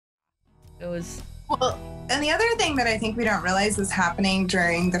It was... Well, and the other thing that I think we don't realize is happening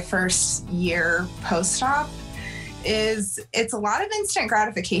during the first year post-op is it's a lot of instant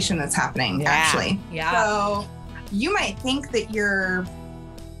gratification that's happening, actually. Yeah. So you might think that you're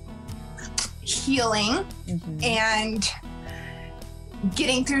healing and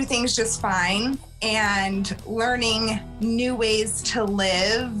getting through things just fine and learning new ways to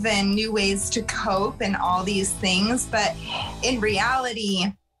live and new ways to cope and all these things. But in reality,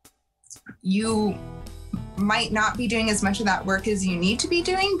 you might not be doing as much of that work as you need to be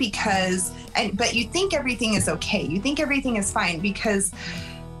doing but you think everything is okay. You think everything is fine because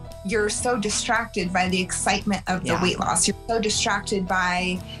you're so distracted by the excitement of the weight loss. You're so distracted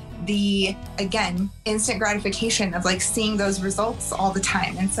by the, again, instant gratification of like seeing those results all the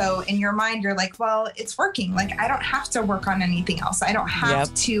time. And so in your mind, you're like, well, it's working. Like, I don't have to work on anything else. I don't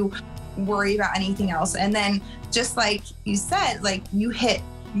have to worry about anything else. And then just like you said, like you hit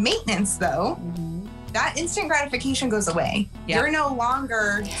maintenance though, that instant gratification goes away. You're no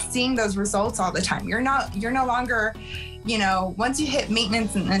longer seeing those results all the time. You're no longer, once you hit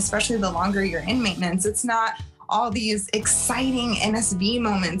maintenance, and especially the longer you're in maintenance, it's not all these exciting NSV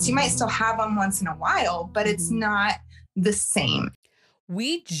moments. You might still have them once in a while, but it's not the same.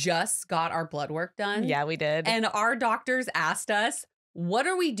 We just got our blood work done. Yeah, we did. And our doctors asked us, what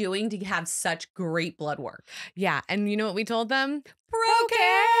are we doing to have such great blood work? Yeah. And you know what we told them?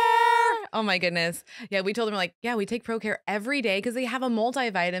 ProCare. Oh my goodness. Yeah. We told them we take ProCare every day because they have a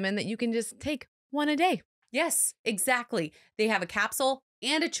multivitamin that you can just take one a day. Yes, exactly. They have a capsule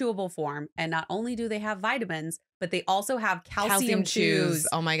and a chewable form. And not only do they have vitamins, but they also have calcium chews.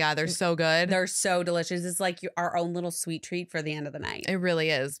 Oh my God, they're so good. They're so delicious. It's like our own little sweet treat for the end of the night. It really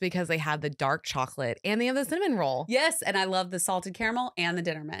is because they have the dark chocolate and they have the cinnamon roll. Yes, and I love the salted caramel and the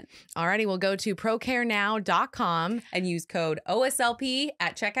dinner mint. Alrighty, we'll go to procarenow.com and use code OSLP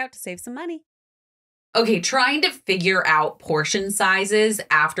at checkout to save some money. Okay, trying to figure out portion sizes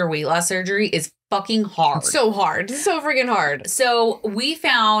after weight loss surgery is fucking hard. So hard. So freaking hard. So we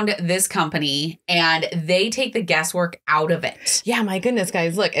found this company and they take the guesswork out of it. Yeah, my goodness,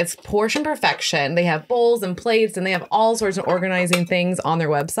 guys. Look, it's portion perfection. They have bowls and plates and they have all sorts of organizing things on their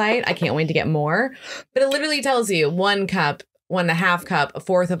website. I can't wait to get more. But it literally tells you 1 cup, 1.5 cup,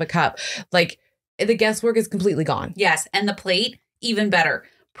 1/4 of a cup. Like the guesswork is completely gone. Yes. And the plate, even better.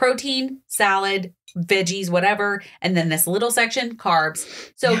 Protein, salad, veggies, whatever. And then this little section, carbs.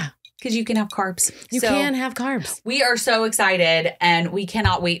 So because you can have carbs. You can have carbs. We are so excited and we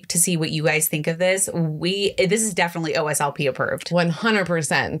cannot wait to see what you guys think of this. This is definitely OSLP approved.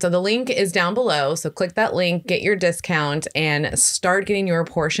 100%. So the link is down below. So click that link, get your discount and start getting your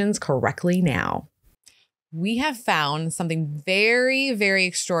portions correctly now. We have found something very, very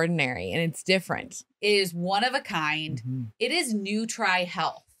extraordinary and it's different. It is one of a kind. It is Nutri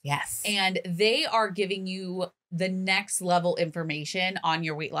Health. Yes. And they are giving you the next level information on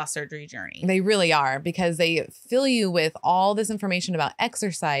your weight loss surgery journey. They really are because they fill you with all this information about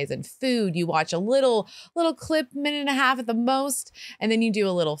exercise and food. You watch a little clip, 1.5 minutes at the most, and then you do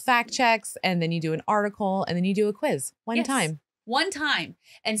a little fact checks and then you do an article and then you do a quiz one time.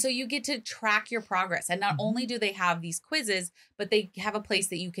 And so you get to track your progress. And not only do they have these quizzes, but they have a place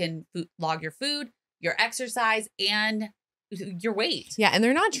that you can log your food, your exercise, and your weight. Yeah. And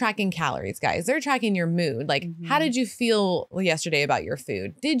they're not tracking calories, guys. They're tracking your mood. Like, how did you feel yesterday about your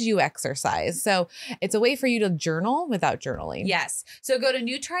food? Did you exercise? So it's a way for you to journal without journaling. Yes. So go to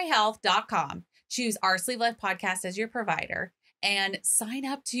NutriHealth.com, choose Our Sleep Life Podcast as your provider, and sign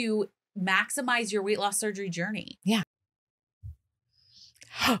up to maximize your weight loss surgery journey. Yeah.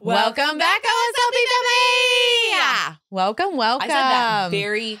 Welcome back, OSLP family! Yeah. Welcome. I said that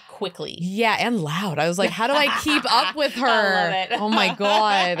very quickly. Yeah, and loud. I was like, how do I keep up with her? I love it. Oh my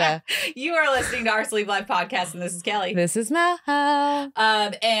God. You are listening to Our Sleep Life Podcast, and this is Kelly. This is Mel.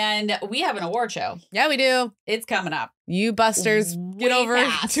 And we have an award show. Yeah, we do. It's coming up. You busters, get over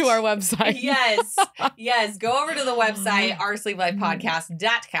to our website. Yes. Go over to the website,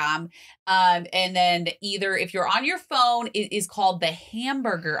 oursleeplifepodcast.com. And then either if you're on your phone, it is called the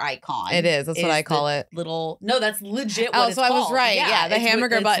hamburger icon. It is. That's what I call it. That's legit what it's called. I was right. Yeah, the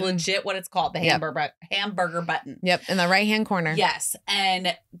hamburger button. It's legit what it's called. The hamburger button. Yep, in the right-hand corner. Yes.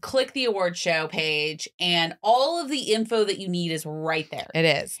 And click the award show page and all of the info that you need is right there. It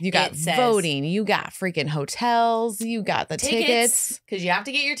is. You got voting. You got freaking hotels. You got the tickets. Because you have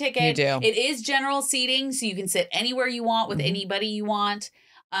to get your ticket. You do. It is general seating, so you can sit anywhere you want with anybody you want.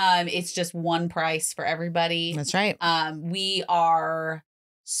 It's just one price for everybody. That's right. We are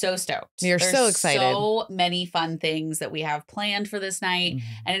so stoked. You're so excited. So many fun things that we have planned for this night.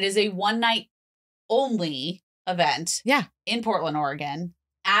 And it is a one night only event. Yeah. In Portland, Oregon.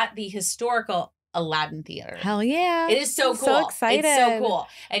 at the historical Aladdin Theater. Hell yeah. It is so I'm cool. so excited. It's so cool.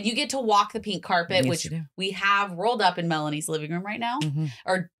 And you get to walk the pink carpet, Yes, which you do. we have rolled up in Melanie's living room right now,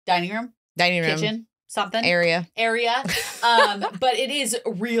 or dining room, Kitchen. something. Area. But it is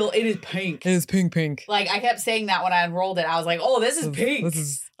real. It is pink. It is pink. Like I kept saying that when I unrolled it. I was like, oh, this is pink. This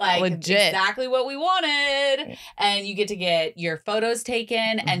is like legit. Exactly what we wanted. And you get your photos taken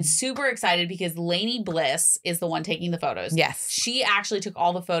and super excited because Lainey Bliss is the one taking the photos. Yes. She actually took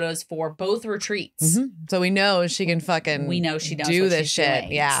all the photos for both retreats. So we know she can fucking We know she knows do what this she's shit.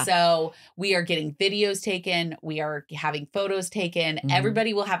 doing. Yeah. So we are getting videos taken. We are having photos taken.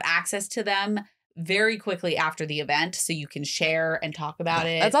 Everybody will have access to them very quickly after the event, so you can share and talk about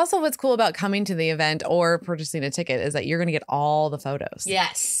it. That's also what's cool about coming to the event or purchasing a ticket is that you're going to get all the photos.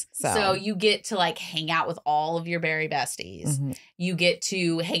 Yes. So you get to like hang out with all of your berry besties. You get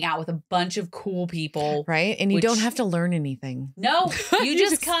to hang out with a bunch of cool people. Right? And you don't have to learn anything. No, you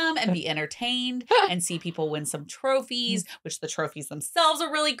just come and be entertained and see people win some trophies, which the trophies themselves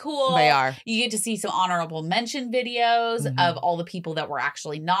are really cool. They are. You get to see some honorable mention videos of all the people that were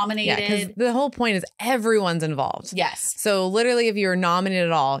actually nominated. Yeah, because the whole point is everyone's involved. Yes. So literally, if you're nominated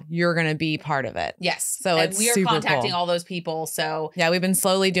at all, you're going to be part of it. Yes. So and it's we are super contacting cool. all those people. So yeah, we've been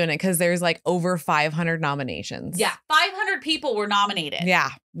slowly doing it because there's like over 500 nominations. yeah, 500 people were nominated.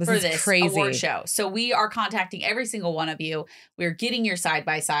 Yeah. This for is this crazy. award show. So we are contacting every single one of you. We're getting your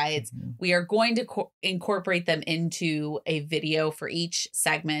side-by-sides. We are going to incorporate them into a video for each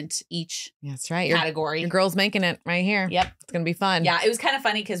segment, each That's right. category. Your girl's making it right here. Yep. It's going to be fun. Yeah, it was kind of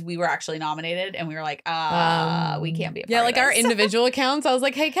funny because we were actually nominated and we were like, we can't be a part yeah, of like our this. individual accounts. I was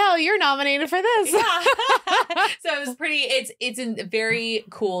like, hey, Kelly, you're nominated for this. Yeah. So it was pretty, it's very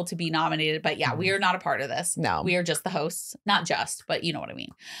cool to be nominated, but yeah, we are not a part of this. No. We are just the hosts. Not just, but you know what I mean.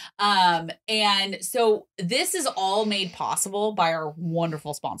 And so this is all made possible by our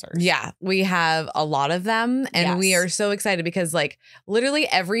wonderful sponsors. Yeah, we have a lot of them and we Yes. are so excited because like literally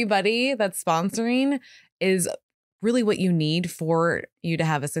everybody that's sponsoring is really what you need for you to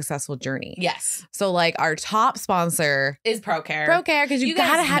have a successful journey. Yes. So like our top sponsor Is ProCare. ProCare because you You guys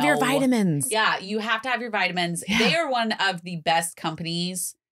got to have your know. vitamins. Yeah, you have to have your vitamins. Yeah. They are one of the best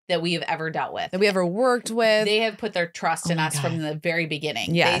companies that we have ever dealt with. That we ever worked with. They have put their trust in Oh my us from God. the very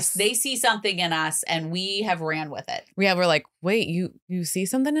beginning. Yes. They see something in us and we have ran with it. we're like, wait, you see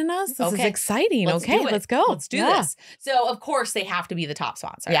something in us? This is Okay. exciting. Let's Okay, do it. let's go. Let's do Yeah. this. So, of course, they have to be the top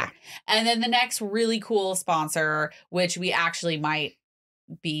sponsor. Yeah. And then the next really cool sponsor, which we actually might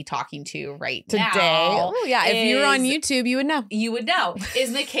be talking to right Today. now. Oh, yeah. If you were on is- YouTube, you would know. You would know, is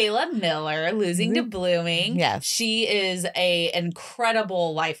Micheala Miller, Losing to Blooming. Yes. She is an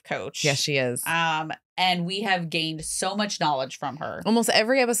incredible life coach. Yes, she is. And we have gained so much knowledge from her. Almost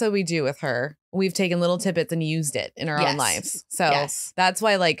every episode we do with her, we've taken little tidbits and used it in our Yes. own lives. So Yes. that's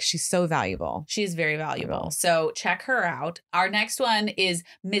why like she's so valuable. She's very valuable. So check her out. Our next one is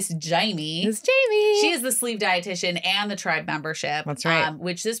Miss Jamie. It's Jamie. She is the sleeve dietitian and the tribe membership. That's right.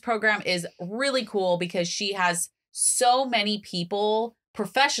 Which this program is really cool because she has so many people,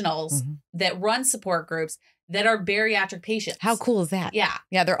 professionals that run support groups that are bariatric patients. How cool is that? Yeah.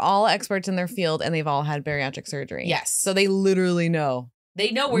 Yeah, they're all experts in their field and they've all had bariatric surgery. Yes. So they literally know.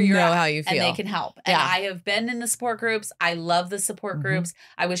 They know where you're Know at how you and they feel. can help. And Yeah. I have been in the support groups. I love the support groups.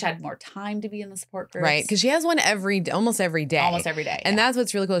 I wish I had more time to be in the support groups. Right. Because she has one almost every day. Almost every day. And yeah. that's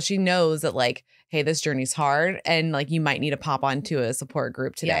what's really cool. She knows that like, hey, this journey's hard and like you might need to pop onto a support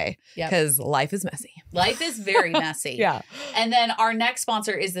group today Yep. because life is messy. Life is very messy. Yeah. And then our next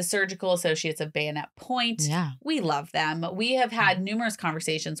sponsor is the Surgical Associates of Bayonet Point. Yeah. We love them. We have had numerous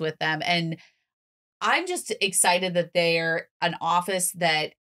conversations with them. And I'm just excited that they're an office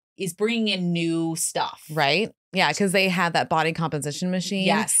that is bringing in new stuff. Right. Yeah. Because they have that body composition machine.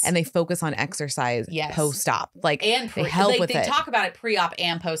 Yes. And they focus on exercise Yes. post-op. Like And they help with they it. talk about it pre-op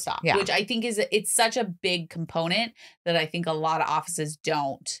and post-op, Yeah. which I think it's such a big component that I think a lot of offices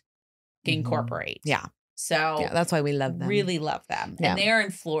don't incorporate. Yeah. So Yeah. That's why we love them. really love them. Yeah. And they're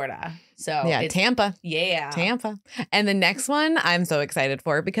in Florida. So Yeah. it's, Tampa. yeah. Tampa. And the next one I'm so excited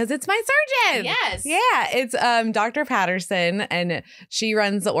for because it's my surgeon. Yes. Yeah, it's Dr. Patterson, and she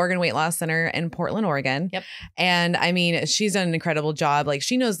runs the Oregon Weight Loss Center in Portland, Oregon. Yep. And I mean, she's done an incredible job. Like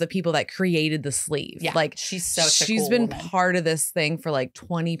she knows the people that created the sleeve. Yeah. Like she's such a she's cool been woman. part of this thing for like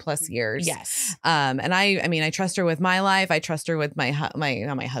 20 plus years. Yes. And I mean, I trust her with my life. I trust her with my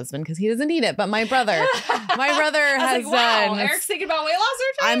husband because he doesn't need it, but my brother. My brother has done. Eric's thinking about weight loss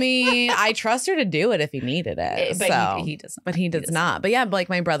surgery. I mean, I trust her to do it if he needed it. But he does not. But he does not. But yeah, like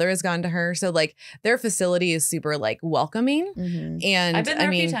my brother has gone to her. So like their facility is super like welcoming. Mm-hmm. And I've been there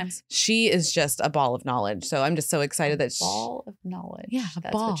a few times. She is just a ball of knowledge. So I'm just so excited that ball of knowledge. Yeah,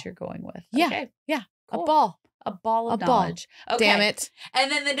 that's what you're going with. Yeah. Okay. Yeah. Cool. A ball. A ball of knowledge. Okay. Damn it.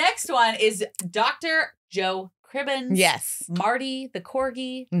 And then the next one is Dr. Joe Cribbins. Yes. Marty, the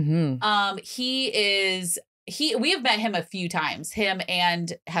corgi. Mm-hmm. We have met him a few times, him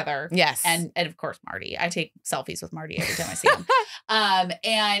and Heather. Yes. And of course, Marty. I take selfies with Marty every time I see him.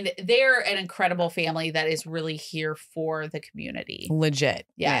 And they're an incredible family that is really here for the community. Legit.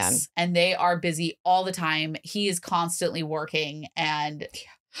 Yes. Man. And they are busy all the time. He is constantly working and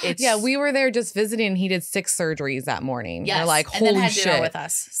we were there just visiting. He did 6 surgeries that morning. Yes. We're like, holy and then had shit. dinner with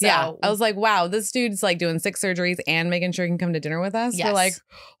us. So, yeah. I was like, wow, this dude's like doing 6 surgeries and making sure he can come to dinner with us. Yes. We're like,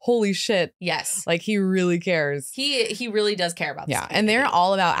 holy shit. Yes. Like he really cares. He really does care about this. Yeah. And they're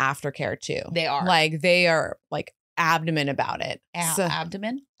all about aftercare too. They are. Like they are like adamant about it.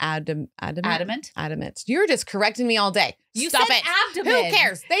 Abdomen? Adamant. You're just correcting me all day. You Stop said it. abdomen. Who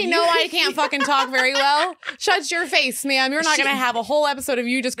cares? They know I can't fucking talk very well. Shut your face, ma'am. You're not going to have a whole episode of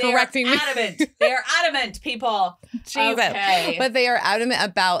you just correcting me. They're adamant, people. Jesus. Okay. But they are adamant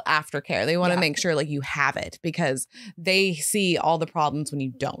about aftercare. They want to make sure like you have it because they see all the problems when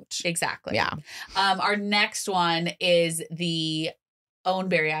you don't. Exactly. Yeah. Our next one is the own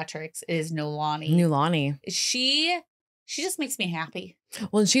bariatrics is Nulani. She just makes me happy.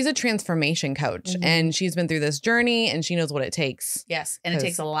 Well, she's a transformation coach and she's been through this journey and she knows what it takes. Yes. And it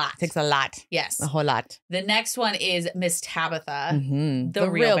takes a lot. It takes a lot. Yes. A whole lot. The next one is Miss Tabitha, the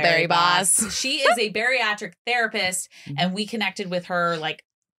real Berry Boss. She is a bariatric therapist and we connected with her like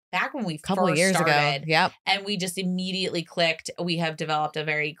back when we couple of years ago. Yep. And we just immediately clicked. We have developed a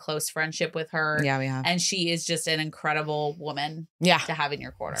very close friendship with her. Yeah, we have. And she is just an incredible woman to have in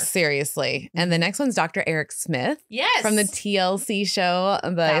your corner. Seriously. And the next one's Dr. Eric Smith. Yes. From the TLC show,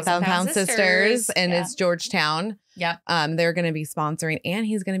 the 1,000 Pound Sisters. And it's Georgetown. Yep. They're going to be sponsoring and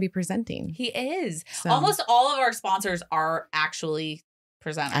he's going to be presenting. He is. So. Almost all of our sponsors are actually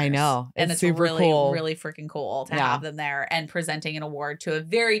presenters. I know. And it's super really, cool. really freaking cool to have them there and presenting an award to a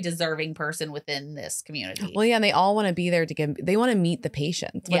very deserving person within this community. Well, yeah, and they all want to be there they want to meet the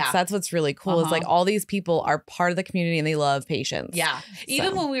patients. That's what's really cool is like all these people are part of the community and they love patients. Yeah.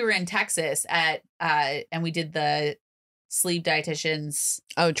 Even when we were in Texas and we did the sleeve dietitians.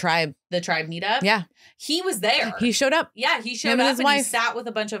 Oh, Tribe. The Tribe meetup. Yeah. He was there. He showed up. Yeah, he showed up and he sat with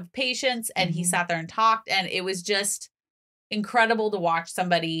a bunch of patients and he sat there and talked and it was just incredible to watch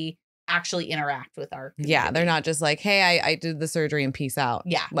somebody actually interact with our community. Yeah, they're not just like, hey, I did the surgery and peace out.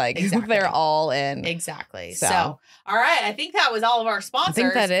 Yeah, like they're all in. Exactly. So, all right, I think that was all of our sponsors. I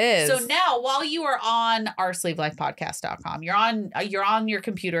think that is. So now, while you are on our sleevelifepodcast.com, you're on your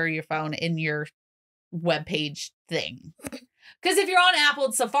computer, your phone, in your webpage thing. Because if you're on Apple,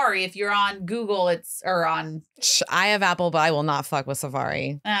 it's Safari. If you're on Google, on... I have Apple, but I will not fuck with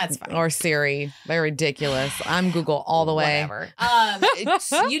Safari. That's fine. Or Siri. They're ridiculous. I'm Google all the way. Whatever.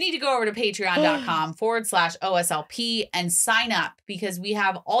 You need to go over to patreon.com/OSLP and sign up because we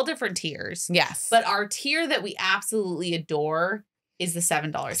have all different tiers. Yes. But our tier that we absolutely adore is the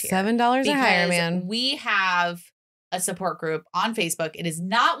 $7 tier. $7 or higher, man. We have a support group on Facebook. It is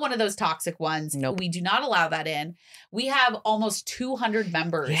not one of those toxic ones. Nope. We do not allow that in. We have almost 200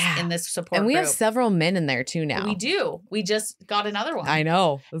 members in this support group. And we have several men in there too now. We do. We just got another one. I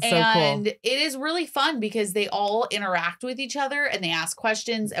know. It's so cool. And it is really fun because they all interact with each other and they ask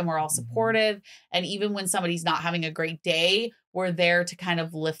questions and we're all supportive. And even when somebody's not having a great day, we're there to kind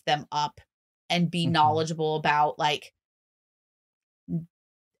of lift them up and be knowledgeable about like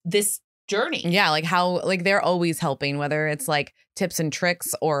this journey. Yeah, like how like they're always helping, whether it's like tips and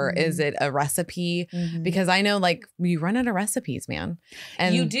tricks or is it a recipe? Because I know like we run out of recipes, man.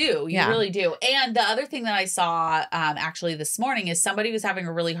 And you do. You really do. And the other thing that I saw actually this morning is somebody was having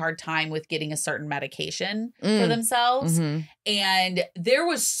a really hard time with getting a certain medication for themselves. And there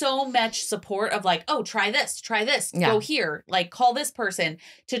was so much support of like, oh, try this, go here, like call this person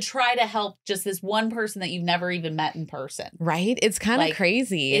to try to help just this one person that you've never even met in person. Right? It's kind of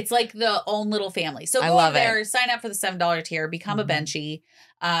crazy. It's like the own little family. So go over there, sign up for the $7 tier, become a benchy.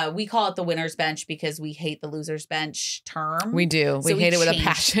 We call it the winner's bench because we hate the loser's bench term. We do. We hate it with a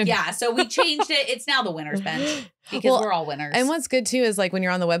passion. Yeah. So we changed it. It's now the winner's bench because we're all winners. And what's good too is like when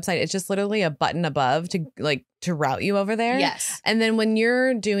you're on the website, it's just literally a button above to like to route you over there. Yes. And then when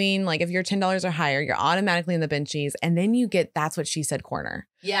you're doing like, if you're $10 or higher, you're automatically in the Benchies, and then you get That's What She Said corner.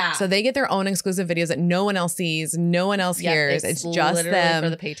 Yeah. So they get their own exclusive videos that no one else sees, no one else hears. It's just them for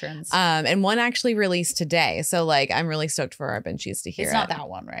the patrons. And one actually released today. So like, I'm really stoked for our Benchies to hear it's it. not that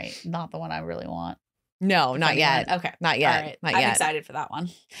one, right? Not the one I really want. No, not yet. Okay. Not yet. All right. Not I'm yet. excited for that one.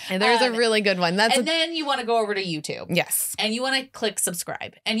 And there's a really good one. And then you want to go over to YouTube. Yes. And you want to click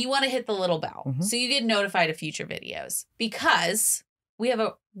subscribe. And you want to hit the little bell. So you get notified of future videos. Because we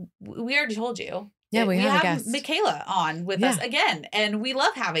already told you. Yeah, we have a guest. Micaela on with us again. And we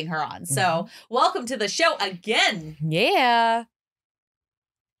love having her on. So welcome to the show again. Yeah.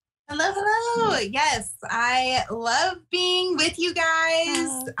 Hello. Yes, I love being with you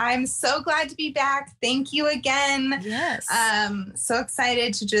guys. I'm so glad to be back. Thank you again. Yes. So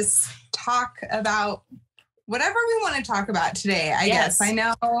excited to just talk about whatever we want to talk about today. I guess I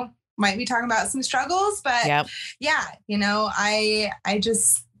know might be talking about some struggles, but yeah, you know, I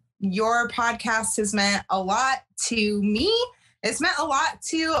just, your podcast has meant a lot to me. It's meant a lot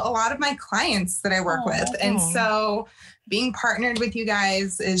to a lot of my clients that I work with. And so being partnered with you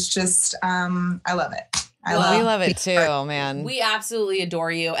guys is just, I love it. We love it too, man. We absolutely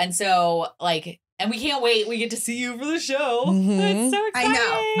adore you. And so and we can't wait. We get to see you for the show. It's so exciting.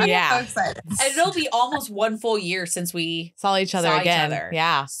 I know. I'm so excited. And it'll be almost 1 full year since we saw each other again.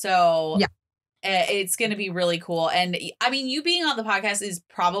 Yeah. So it's going to be really cool. And I mean, you being on the podcast is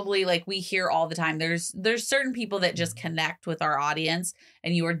probably like we hear all the time. There's certain people that just connect with our audience,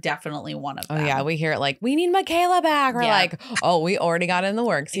 and you are definitely one of them. Oh yeah, we hear it like, we need Micaela back. Or like, oh, we already got it in the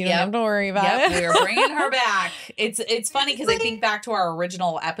works. You don't have to worry about it. We're bringing her back. It's funny because I think back to our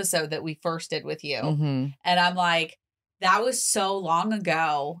original episode that we first did with you, and I'm like, that was so long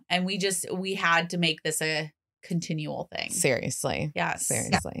ago, and we had to make this a continual thing. Seriously. Yes.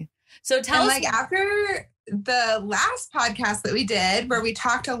 Seriously. Yeah. So tell us, after the last podcast that we did, where we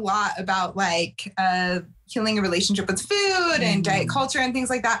talked a lot about healing a relationship with food and diet culture and things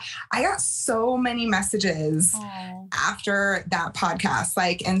like that, I got so many messages after that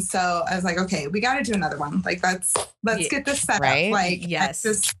podcast. And so I was like, okay, we got to do another one. Let's get this set up.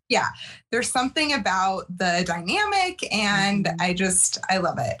 There's something about the dynamic, and I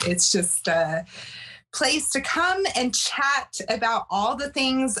love it. It's just place to come and chat about all the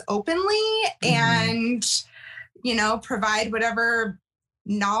things openly and, you know, provide whatever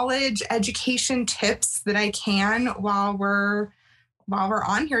knowledge, education, tips that I can while we're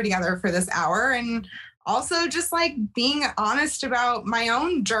on here together for this hour. And also just being honest about my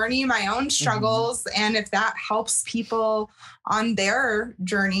own journey, my own struggles. And if that helps people on their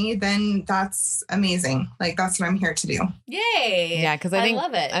journey, then that's amazing. That's what I'm here to do. Yay. Yeah. Cause I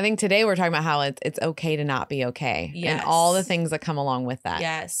love it. I think today we're talking about how it's okay to not be okay. Yes. And all the things that come along with that.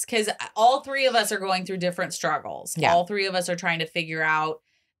 Yes. Cause all three of us are going through different struggles. Yeah. All three of us are trying to figure out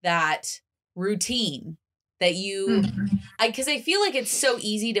that routine that you, because I feel like it's so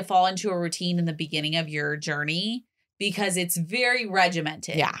easy to fall into a routine in the beginning of your journey because it's very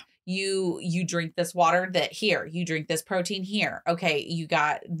regimented. Yeah. You drink this water here, you drink this protein here. Okay.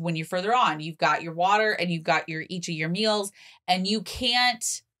 When you're further on, you've got your water and you've got each of your meals, and you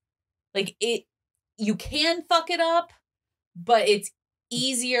can't you can fuck it up, but it's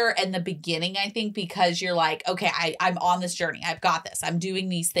easier in the beginning, I think, because you're like, okay, I'm on this journey. I've got this. I'm doing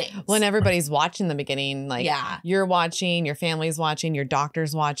these things. When everybody's watching the beginning, you're watching, your family's watching, your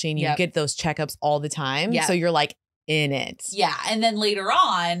doctor's watching, you get those checkups all the time. So you're in it. Yeah. And then later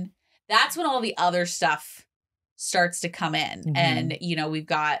on, that's when all the other stuff starts to come in. And, you know, we've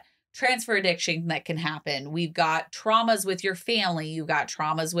got transfer addiction that can happen. We've got traumas with your family. You've got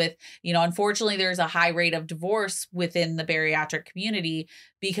traumas with, you know, unfortunately, there's a high rate of divorce within the bariatric community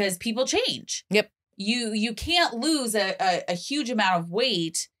because people change. Yep. You can't lose a huge amount of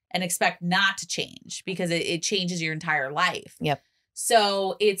weight and expect not to change because it changes your entire life. Yep.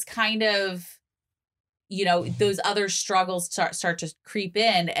 So it's kind of, you know, those other struggles start to creep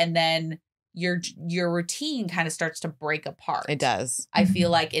in, and then your routine kind of starts to break apart. It does. I feel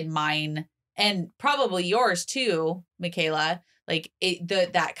like in mine, and probably yours too, Micaela,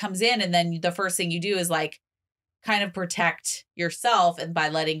 that comes in, and then the first thing you do is kind of protect yourself. And by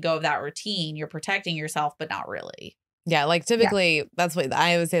letting go of that routine, you're protecting yourself, but not really. Yeah. Typically that's what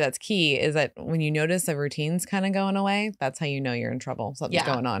I would say that's key, is that when you notice the routine's kind of going away, that's how you know you're in trouble. Something's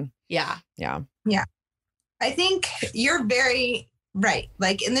going on. Yeah. Yeah. Yeah. I think you're very right.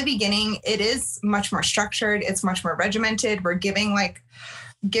 In the beginning, it is much more structured. It's much more regimented. We're given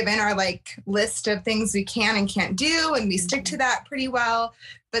our list of things we can and can't do, and we stick to that pretty well.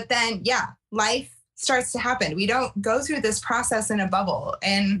 But then, life starts to happen. We don't go through this process in a bubble.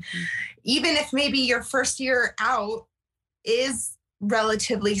 And even if maybe your first year out is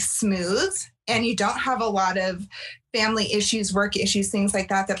relatively smooth and you don't have a lot of family issues, work issues, things like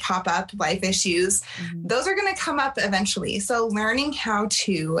that pop up, life issues, those are going to come up eventually. So learning how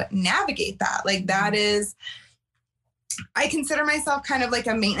to navigate that, like that is, I consider myself kind of like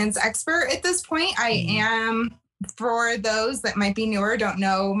a maintenance expert at this point. I am, for those that might be newer, don't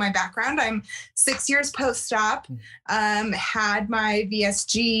know my background, I'm 6 years post-op, had my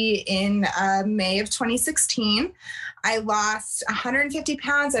VSG in May of 2016. I lost 150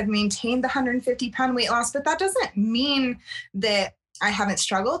 pounds. I've maintained the 150-pound weight loss, but that doesn't mean that I haven't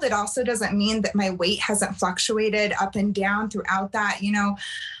struggled. It also doesn't mean that my weight hasn't fluctuated up and down throughout that. You know,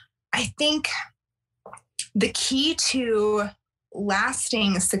 I think the key to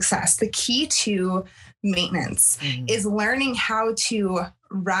lasting success, the key to maintenance is learning how to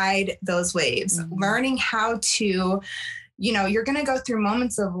ride those waves, learning how to, you know, you're going to go through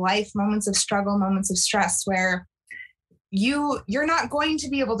moments of life, moments of struggle, moments of stress where you're not going to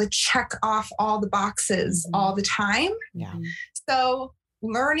be able to check off all the boxes all the time. Yeah. So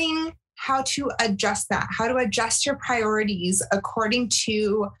learning how to adjust that, how to adjust your priorities according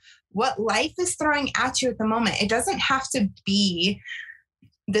to what life is throwing at you at the moment. It doesn't have to be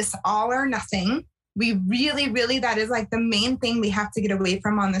this all or nothing. We really, that is like the main thing we have to get away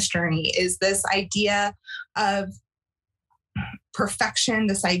from on this journey, is this idea of perfection,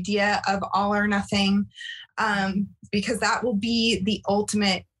 this idea of all or nothing, because that will be the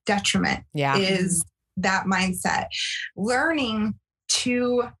ultimate detriment, is that mindset. Learning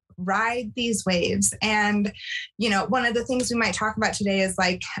to ride these waves. And, you know, one of the things we might talk about today is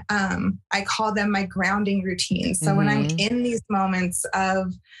like, I call them my grounding routines. So when I'm in these moments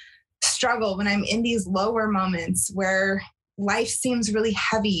of struggle, when I'm in these lower moments where life seems really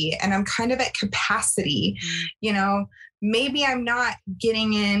heavy and I'm kind of at capacity, you know, maybe I'm not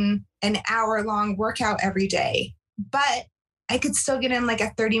getting in an hour-long workout every day, but I could still get in like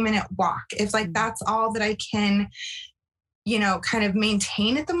a 30-minute walk. If like that's all that I can, you know, kind of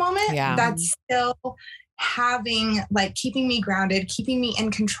maintain at the moment, that's still having, like, keeping me grounded, keeping me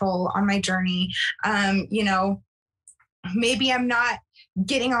in control on my journey. You know, maybe I'm not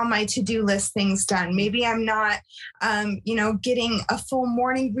getting all my to-do list things done. Maybe I'm not, you know, getting a full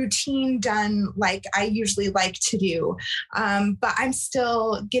morning routine done like I usually like to do. But I'm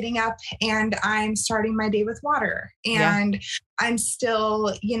still getting up and I'm starting my day with water, and I'm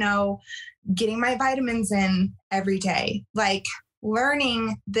still, you know, getting my vitamins in every day. Like,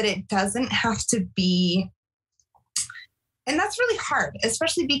 learning that it doesn't have to be, and that's really hard,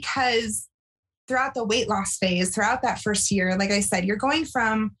 especially because throughout the weight loss phase, throughout that first year, like I said, you're going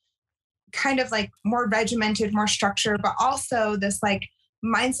from kind of like more regimented, more structure, but also this like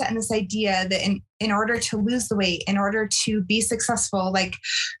mindset and this idea that in order to lose the weight, in order to be successful, like,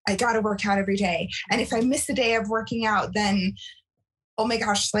 I got to work out every day. And if I miss a day of working out, then, oh my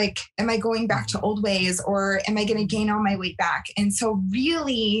gosh, like, am I going back to old ways, or am I going to gain all my weight back? And so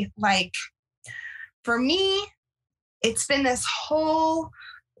really, like, for me, it's been this whole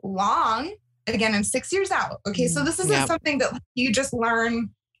long, again, I'm 6 years out. Okay. So this isn't something that you just learn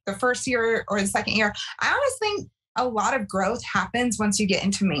the first year or the second year. I honestly think a lot of growth happens once you get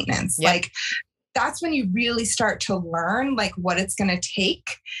into maintenance. Like, that's when you really start to learn like what it's going to take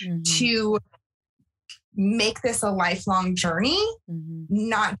to make this a lifelong journey,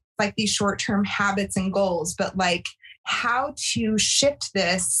 not like these short-term habits and goals, but like how to shift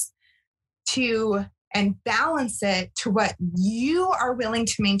this to and balance it to what you are willing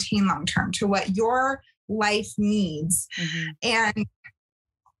to maintain long-term, to what your life needs. And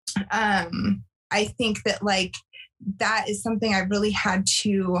I think that like, that is something I really had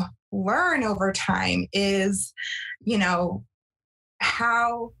to learn over time, is, you know,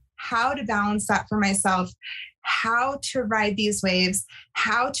 how to balance that for myself, how to ride these waves,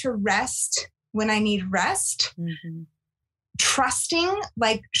 how to rest when I need rest, trusting,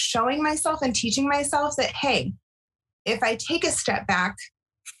 like showing myself and teaching myself that, hey, if I take a step back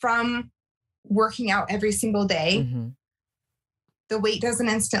from working out every single day, the weight doesn't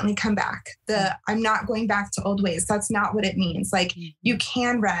instantly come back. I'm not going back to old ways. That's not what it means. Like, you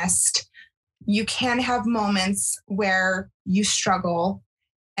can rest. You can have moments where you struggle,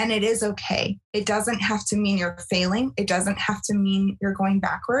 and it is okay. It doesn't have to mean you're failing. It doesn't have to mean you're going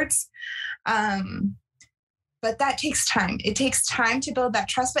backwards. But that takes time. It takes time to build that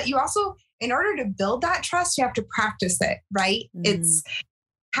trust. But you also, in order to build that trust, you have to practice it, right? It's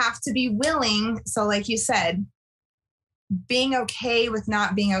have to be willing. So like you said, being okay with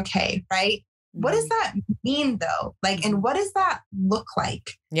not being okay, right? What does that mean though? Like, and what does that look like?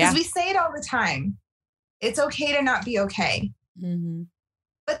 Because we say it all the time. It's okay to not be okay.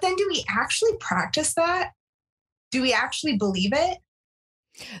 But But then do we actually practice that? Do we actually believe it?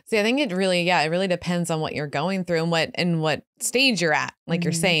 See, I think it really depends on what you're going through and what stage you're at, like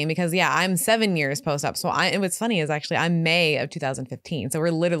you're saying, because I'm 7 years post-op. So and what's funny is actually I'm May of 2015. So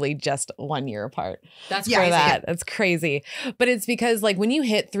we're literally just 1 year apart. That's for crazy. That's crazy. But it's because like when you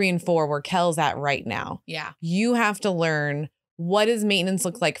hit 3 and 4 where Kel's at right now, you have to learn what does maintenance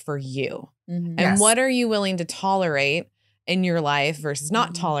look like for you and what are you willing to tolerate in your life versus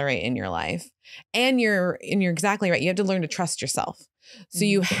not tolerate in your life. And you're exactly right. You have to learn to trust yourself. So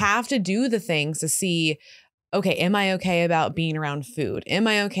you have to do the things to see, okay, am I okay about being around food? Am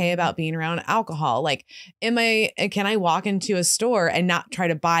I okay about being around alcohol? Like, can I walk into a store and not try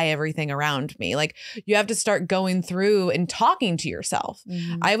to buy everything around me? Like, you have to start going through and talking to yourself.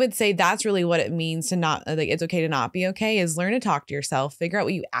 I would say that's really what it means to not, like, it's okay to not be okay, is learn to talk to yourself, figure out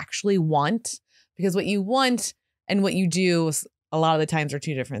what you actually want, because what you want and what you do a lot of the times are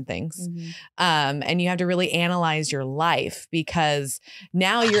two different things. And you have to really analyze your life, because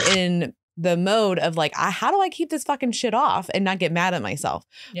now you're in the mode of like, how do I keep this fucking shit off and not get mad at myself?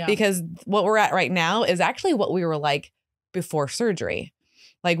 Because what we're at right now is actually what we were like before surgery.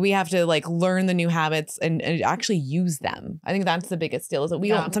 Like, we have to like learn the new habits and actually use them. I think that's the biggest deal, is that we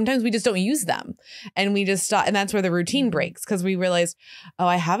don't, sometimes we just don't use them, and we just stop. And that's where the routine breaks, because we realize, oh,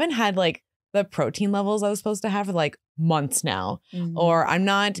 I haven't had like the protein levels I was supposed to have for like months now, or I'm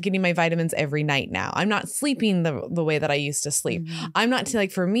not getting my vitamins every night now. I'm not sleeping the way that I used to sleep. I'm not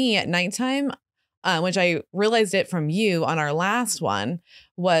like, for me at nighttime, which I realized it from you on our last one,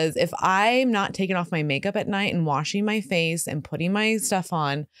 was if I'm not taking off my makeup at night and washing my face and putting my stuff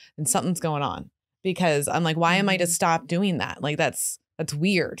on, then something's going on, because I'm like, why am I to stop doing that? Like, that's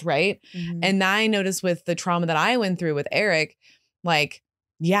weird. Right. And I noticed with the trauma that I went through with Eric, like,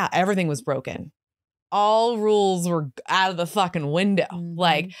 everything was broken. All rules were out of the fucking window.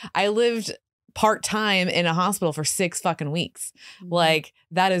 Like, I lived part-time in a hospital for 6 fucking weeks. Like,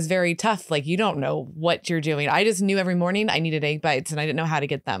 that is very tough. Like, you don't know what you're doing. I just knew every morning I needed egg bites, and I didn't know how to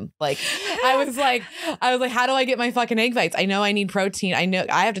get them. Like, I was like, how do I get my fucking egg bites? I know I need protein. I know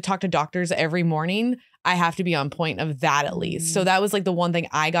I have to talk to doctors every morning. I have to be on point of that at least. So that was like the one thing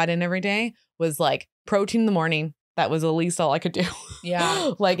I got in every day, was like protein in the morning. That was at least all I could do.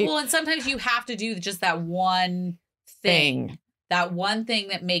 Like, well, and sometimes you have to do just that one thing. That one thing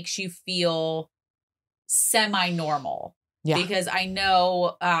that makes you feel semi-normal. Because I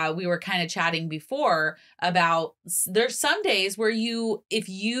know we were kind of chatting before about, there's some days where if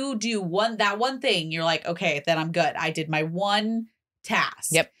you do that one thing, you're like, okay, then I'm good. I did my one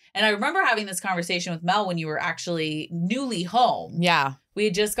task. And I remember having this conversation with Mel when you were actually newly home. We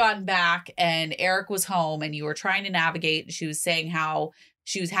had just gotten back and Eric was home, and you were trying to navigate. She was saying how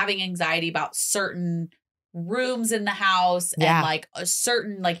she was having anxiety about certain rooms in the house and like a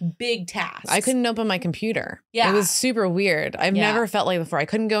certain like big task. I couldn't open my computer. It was super weird. I've never felt like before. I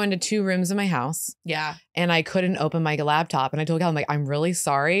couldn't go into 2 rooms in my house. And I couldn't open my laptop. And I told Cal, I'm like, I'm really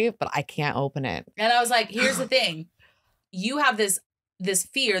sorry, but I can't open it. And I was like, here's the thing. You have this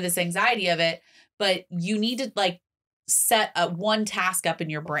fear, this anxiety of it, but you need to like set one task up in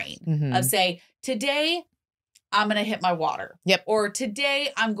your brain of say, today I'm going to hit my water. Or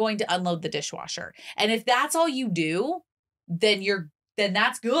today I'm going to unload the dishwasher. And if that's all you do, then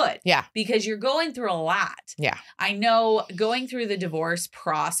that's good. Because you're going through a lot. I know going through the divorce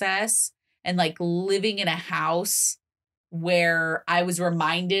process and like living in a house where I was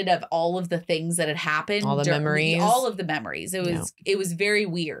reminded of all of the things that had happened. All of the memories. It was very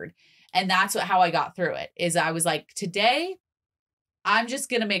weird. And that's how I got through it, is I was like, today I'm just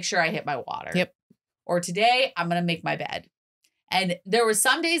going to make sure I hit my water. Or today I'm going to make my bed. And there were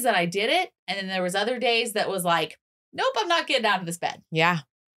some days that I did it. And then there was other days that was like, nope, I'm not getting out of this bed.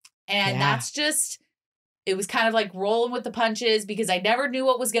 And that's just, it was kind of like rolling with the punches, because I never knew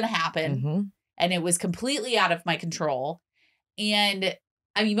what was going to happen. And it was completely out of my control. And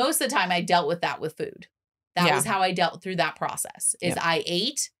I mean, most of the time I dealt with that with food. That was how I dealt through that process, is I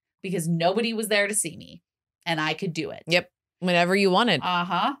ate because nobody was there to see me and I could do it. Whenever you wanted.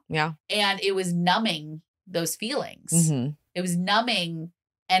 And it was numbing those feelings. It was numbing,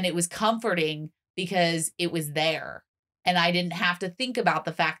 and it was comforting because it was there. And I didn't have to think about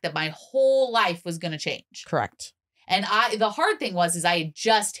the fact that my whole life was going to change. Correct. And the hard thing was I had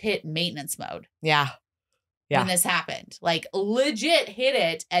just hit maintenance mode. When this happened, like legit hit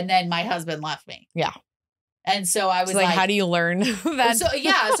it. And then my husband left me. And so I was like, how do you learn that?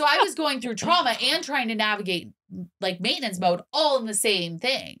 So I was going through trauma and trying to navigate like maintenance mode all in the same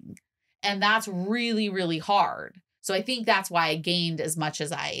thing. And that's really, really hard. So I think that's why I gained as much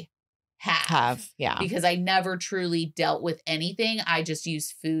as I have. Yeah. Because I never truly dealt with anything. I just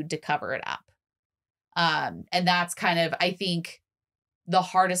used food to cover it up. And that's kind of, I think, the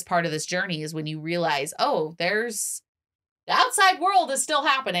hardest part of this journey is when you realize, oh, there's the outside world is still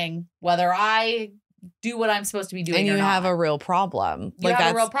happening, whether I do what I'm supposed to be doing and you or not. have a real problem. You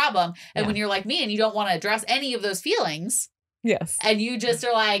have a real problem. And yeah. when you're like me and you don't want to address any of those feelings. Yes. And you just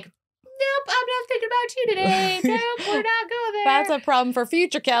are like, nope, I'm not thinking about you today. Nope, we're not going there. That's a problem for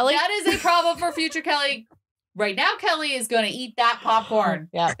future Kelly. That is a problem for future Kelly. Right now, Kelly is going to eat that popcorn.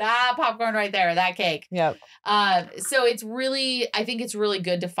 Yeah. That popcorn right there, that cake. Yep. So it's really, I think it's really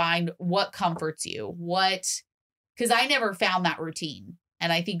good to find what comforts you. Because I never found that routine.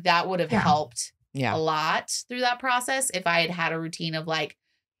 And I think that would have helped a lot through that process if I had a routine of like,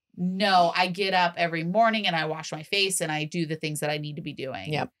 no, I get up every morning and I wash my face and I do the things that I need to be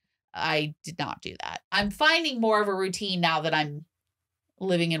doing. Yep. I did not do that. I'm finding more of a routine now that I'm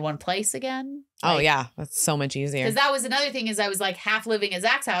living in one place again. Oh yeah. That's so much easier. Because that was another thing is I was like half living at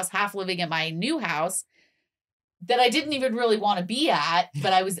Zach's house, half living at my new house that I didn't even really want to be at,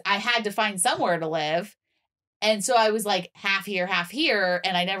 but I had to find somewhere to live. And so I was like half here,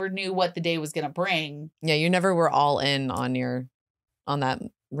 and I never knew what the day was going to bring. Yeah. You never were all in on that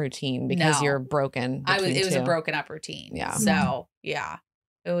routine because you're broken. It was a broken up routine. Yeah. So yeah,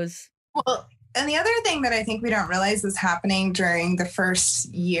 it was. Well, and the other thing that I think we don't realize is happening during the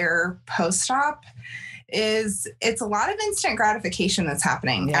first year post-op is it's a lot of instant gratification that's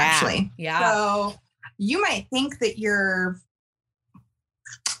happening, actually. Yeah. So you might think that you're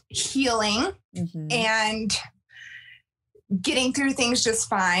healing and getting through things just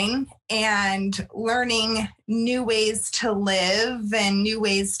fine and learning new ways to live and new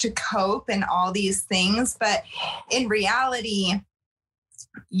ways to cope and all these things. But in reality,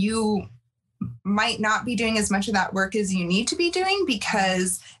 you might not be doing as much of that work as you need to be doing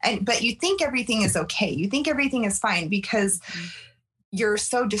but you think everything is okay. You think everything is fine because you're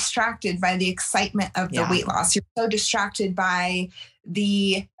so distracted by the excitement of the weight loss. You're so distracted by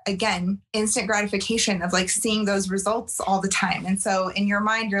the, again, instant gratification of like seeing those results all the time. And so in your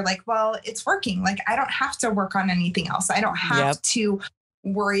mind, you're like, well, it's working. Like, I don't have to work on anything else. I don't have to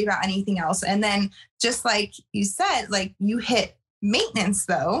worry about anything else. And then just like you said, like you hit maintenance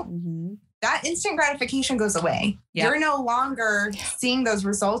though, that instant gratification goes away. Yep. You're no longer seeing those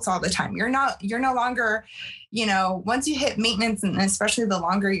results all the time. You're no longer, once you hit maintenance, and especially the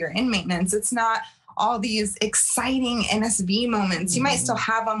longer you're in maintenance, it's not all these exciting NSV moments. You might still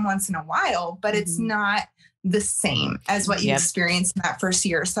have them once in a while, but it's not the same as what you experienced in that first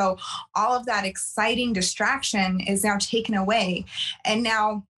year. So all of that exciting distraction is now taken away. And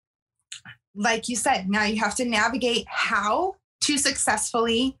now, like you said, now you have to navigate how to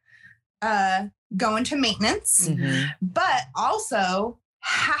successfully go into maintenance, but also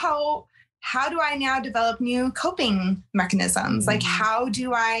how do I now develop new coping mechanisms? Like how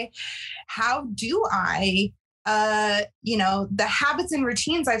do I, the habits and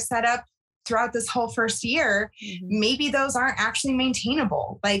routines I've set up throughout this whole first year, maybe those aren't actually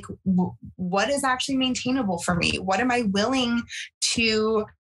maintainable. Like what is actually maintainable for me? What am I willing to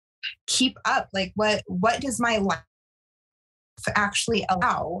keep up? Like what does my life actually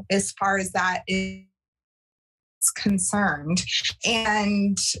allow as far as that is concerned?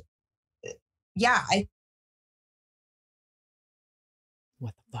 And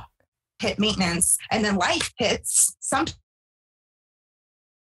what the fuck? Hit maintenance and then life hits some.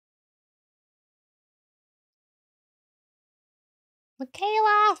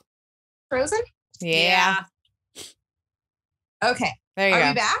 Micaela. Frozen? Yeah. Okay. There you go. Are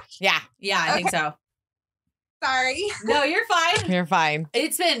we back? Yeah. Yeah, I think so. Sorry. No, you're fine. You're fine.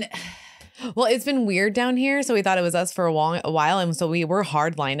 It's been weird down here. So we thought it was us for a while. And so we were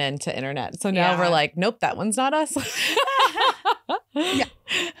hardline into internet. So now we're like, nope, that one's not us. Yeah.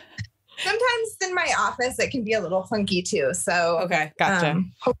 Sometimes in my office, it can be a little funky too. So, okay. Gotcha.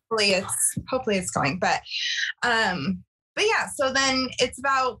 Hopefully it's going, but yeah, so then it's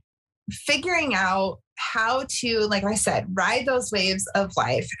about figuring out how to, like I said, ride those waves of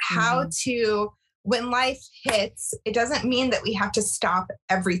life, how to, when life hits, it doesn't mean that we have to stop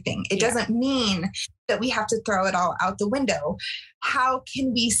everything. It doesn't mean that we have to throw it all out the window. How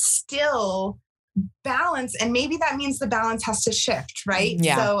can we still balance? And maybe that means the balance has to shift, right?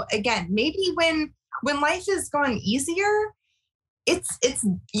 Yeah. So again, maybe when life is going easier, it's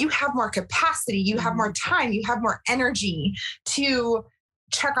you have more capacity, you have more time, you have more energy to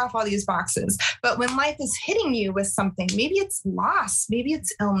check off all these boxes. But when life is hitting you with something, maybe it's loss, maybe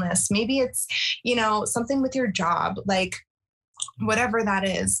it's illness, maybe it's, something with your job. Like whatever that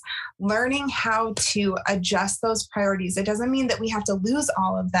is, learning how to adjust those priorities. It doesn't mean that we have to lose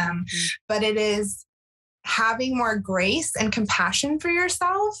all of them, but it is having more grace and compassion for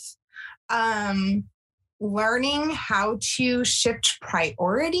yourself, learning how to shift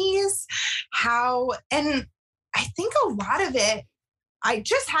priorities, and I think a lot of it, I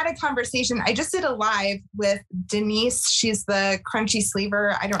just had a conversation. I just did a live with Denise. She's the crunchy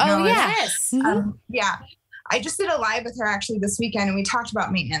sleever. I don't know. Yes. Yeah. I just did a live with her actually this weekend, and we talked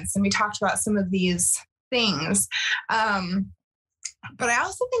about maintenance and we talked about some of these things. But I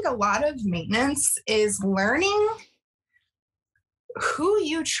also think a lot of maintenance is learning who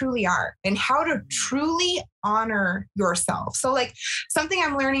you truly are and how to truly honor yourself. So like something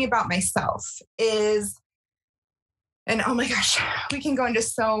I'm learning about myself is, and oh my gosh, we can go into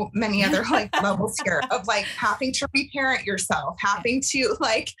so many other like levels here of like having to reparent yourself, having to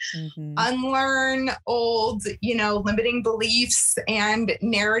like unlearn old, limiting beliefs and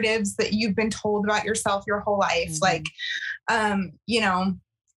narratives that you've been told about yourself your whole life. Like,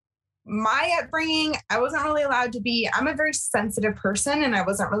 my upbringing, I wasn't really allowed to be, I'm a very sensitive person, and I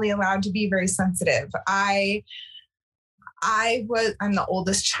wasn't really allowed to be very sensitive. I'm the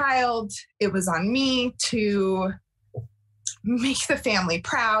oldest child. It was on me to make the family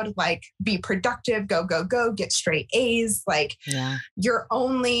proud, like be productive, go, get straight A's. Like your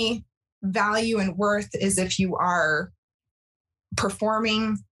only value and worth is if you are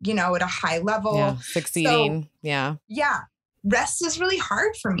performing, at a high level, succeeding. So, rest is really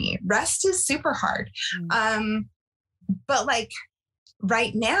hard for me. Rest is super hard. But like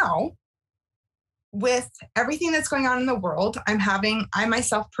right now, with everything that's going on in the world, I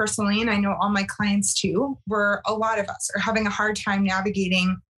myself personally, and I know all my clients too, a lot of us are having a hard time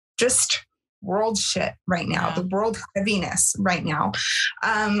navigating just world shit right now, the world heaviness right now.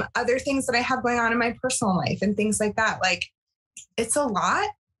 Other things that I have going on in my personal life and things like that. Like it's a lot,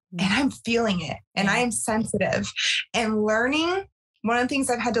 and I'm feeling it, and I am sensitive, and learning. One of the things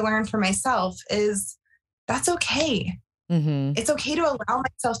I've had to learn for myself is that's okay. It's okay to allow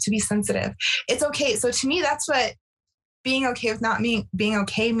myself to be sensitive. It's okay. So to me, that's what being okay with not being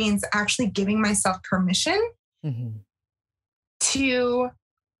okay means, actually giving myself permission to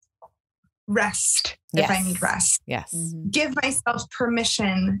rest if I need rest. Give myself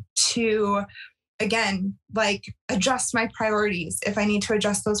permission to, again, like adjust my priorities if I need to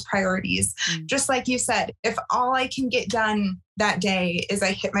adjust those priorities. Just like you said, if all I can get done that day is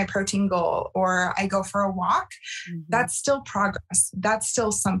I hit my protein goal or I go for a walk, that's still progress. That's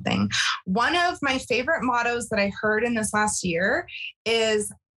still something. One of my favorite mottos that I heard in this last year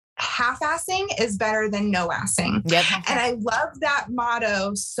is half-assing is better than no-assing. And I love that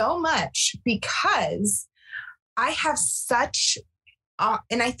motto so much because I have such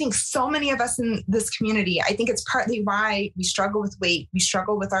and I think so many of us in this community, I think it's partly why we struggle with weight, we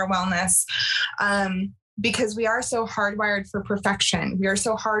struggle with our wellness, because we are so hardwired for perfection. We are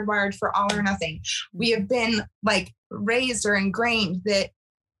so hardwired for all or nothing. We have been like raised or ingrained that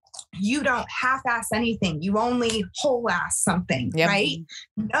you don't half-ass anything. You only whole-ass something, right?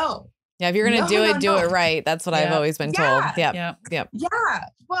 No. Yeah, if you're going to do it right. That's what I've always been told. Yeah.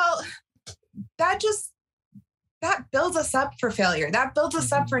 Well, that builds us up for failure. That builds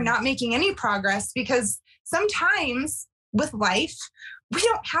us up for not making any progress, because sometimes with life, we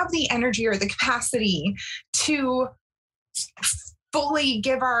don't have the energy or the capacity to fully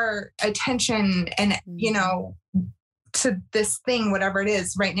give our attention and, to this thing, whatever it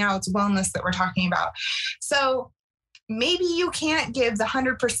is. Right now, it's wellness that we're talking about. So maybe you can't give the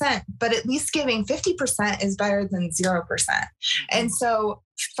 100%, but at least giving 50% is better than 0%. And so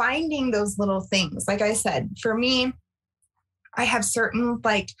finding those little things, like I said, for me, I have certain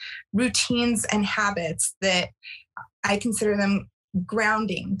like routines and habits that I consider them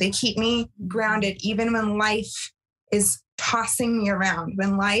grounding. They keep me grounded even when life is tossing me around,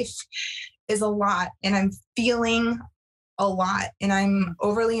 when life is a lot and I'm feeling a lot and I'm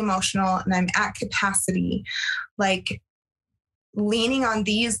overly emotional and I'm at capacity. Like leaning on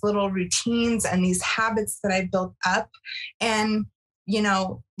these little routines and these habits that I built up. And,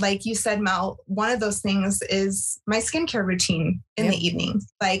 like you said, Mel, one of those things is my skincare routine in the evening.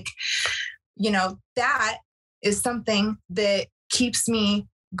 Like, that is something that keeps me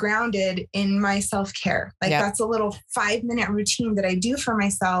grounded in my self-care. Like that's a little 5-minute routine that I do for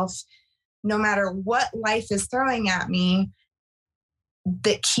myself, no matter what life is throwing at me,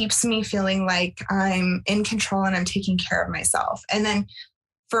 that keeps me feeling like I'm in control and I'm taking care of myself. And then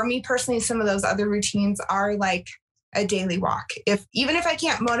for me personally, some of those other routines are like a daily walk. Even if I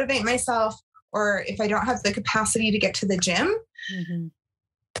can't motivate myself, or if I don't have the capacity to get to the gym,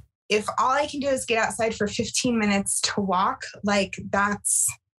 if all I can do is get outside for 15 minutes to walk, like that's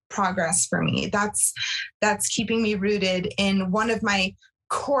progress for me. That's keeping me rooted in one of my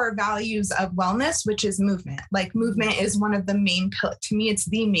core values of wellness, which is movement. Like movement is one of the main pillar. To me, it's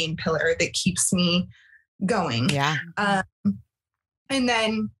the main pillar that keeps me going. Yeah. And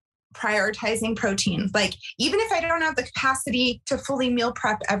then prioritizing protein. Like even if I don't have the capacity to fully meal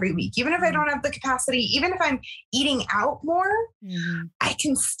prep every week, even if I don't have the capacity, even if I'm eating out more, I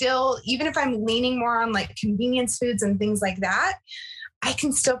can still, even if I'm leaning more on like convenience foods and things like that, I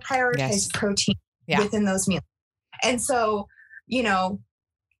can still prioritize protein within those meals. And so, you know,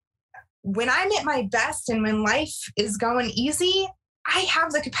 when I'm at my best and when life is going easy, I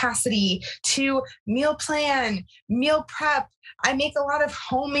have the capacity to meal plan, meal prep. I make a lot of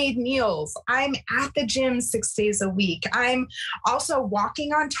homemade meals. I'm at the gym 6 days a week. I'm also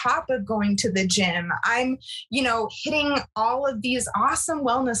walking on top of going to the gym. I'm, you know, hitting all of these awesome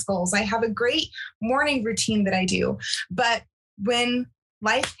wellness goals. I have a great morning routine that I do. But when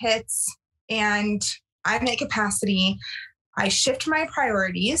life hits and I'm at capacity, I shift my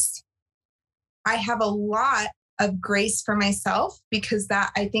priorities. I have a lot of grace for myself because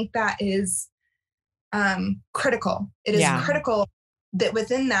I think that is critical. It is critical that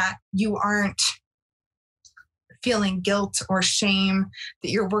within that you aren't feeling guilt or shame, that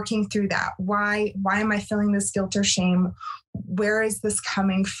you're working through that. Why am I feeling this guilt or shame? Where is this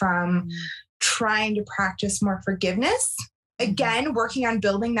coming from? Trying to practice more forgiveness. Again, working on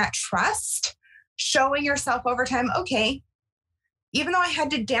building that trust, showing yourself over time, okay, even though I had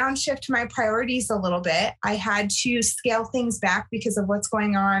to downshift my priorities a little bit, I had to scale things back because of what's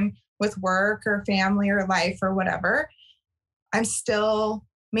going on with work or family or life or whatever, I'm still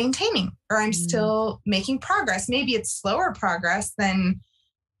maintaining or I'm still making progress. Maybe it's slower progress than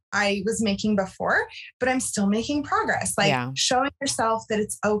I was making before, but I'm still making progress. Like showing yourself that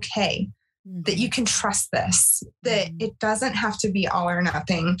it's okay, that you can trust this, that it doesn't have to be all or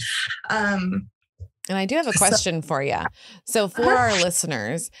nothing. And I do have a question for you. So for our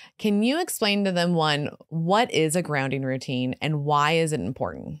listeners, can you explain to them, one, what is a grounding routine and why is it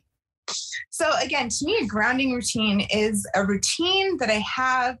important? So again, to me, a grounding routine is a routine that I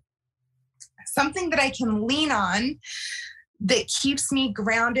have, something that I can lean on that keeps me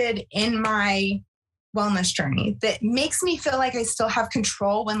grounded in my wellness journey, that makes me feel like I still have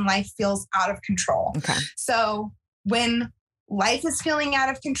control when life feels out of control. Okay. So when life is feeling out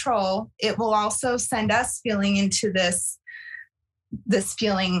of control, it will also send us feeling into this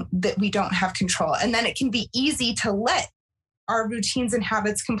feeling that we don't have control. And then it can be easy to let our routines and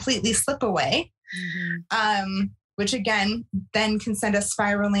habits completely slip away, which again, then can send us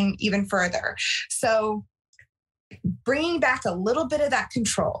spiraling even further. So bringing back a little bit of that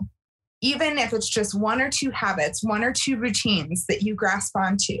control, even if it's just one or two habits, one or two routines that you grasp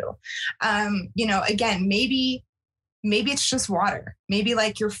onto, you know, again, maybe it's just water. Maybe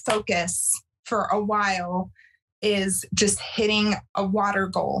like your focus for a while is just hitting a water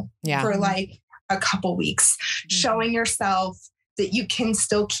goal for like a couple weeks, showing yourself that you can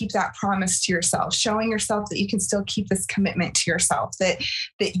still keep that promise to yourself, showing yourself that you can still keep this commitment to yourself, that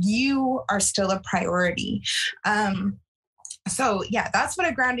you are still a priority. So yeah, that's what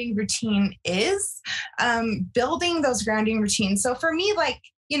a grounding routine is, building those grounding routines. So for me, like,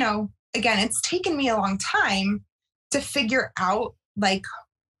 you know, again, it's taken me a long time to figure out, like,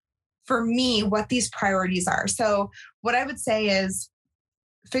 for me, what these priorities are. So what I would say is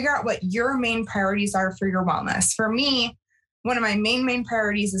figure out what your main priorities are for your wellness. For me, one of my main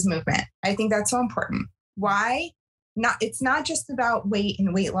priorities is movement. I think that's so important. Why? It's not just about weight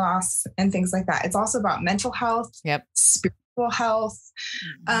and weight loss and things like that. It's also about mental health, spiritual health.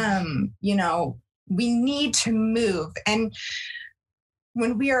 You know, we need to move. And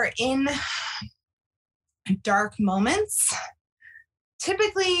when we are in dark moments,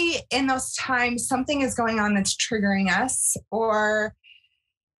 typically in those times, something is going on that's triggering us or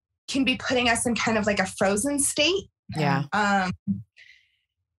can be putting us in kind of like a frozen state. Yeah.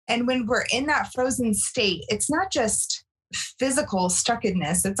 And when we're in that frozen state, it's not just physical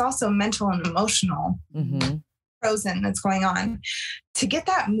stuckedness, it's also mental and emotional frozen that's going on. To get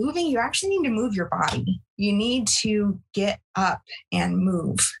that moving, you actually need to move your body. You need to get up and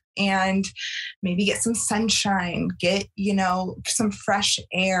move and maybe get some sunshine, get, you know, some fresh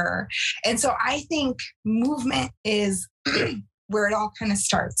air. And so I think movement is where it all kind of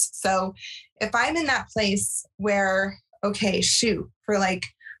starts. So if I'm in that place where, okay, shoot, for like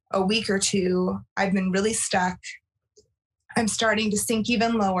a week or two, I've been really stuck. I'm starting to sink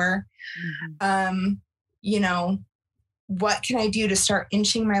even lower. You know, what can I do to start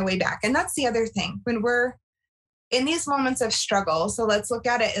inching my way back? And that's the other thing. When we're in these moments of struggle, so let's look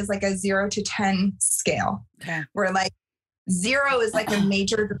at it as like a 0 to 10 scale, where like 0 is like a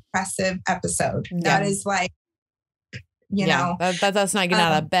major depressive episode. That is like, you know, that's not getting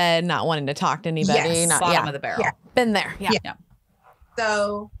out of bed, not wanting to talk to anybody, not bottom of the barrel. Been there. Yeah.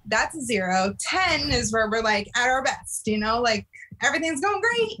 So that's a 0. 10 is where we're like at our best, you know, like everything's going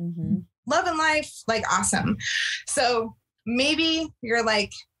great, loving life, like awesome. So maybe you're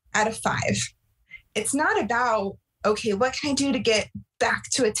like at a 5. It's not about, okay, what can I do to get back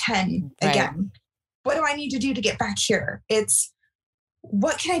to a 10 again? What do I need to do to get back here? It's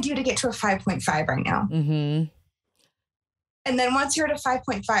what can I do to get to a 5.5 right now? And then once you're at a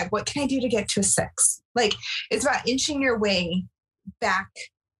 5.5, what can I do to get to a 6? Like it's about inching your way back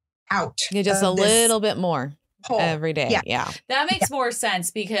out. Just a little bit more every day. Yeah. That makes more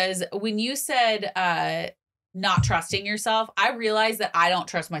sense, because when you said not trusting yourself, I realized that I don't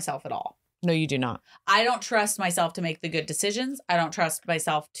trust myself at all. No, you do not. I don't trust myself to make the good decisions. I don't trust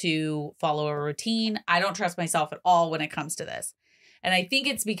myself to follow a routine. I don't trust myself at all when it comes to this. And I think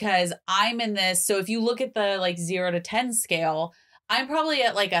it's because I'm in this. So if you look at the like 0 to 10 scale, I'm probably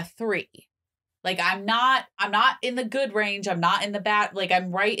at like a 3. Like I'm not in the good range. I'm not in the bad. Like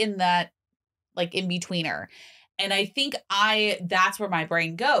I'm right in that, like in betweener. And I think that's where my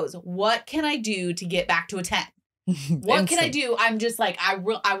brain goes. What can I do to get back to a 10? What can I do? I'm just like, I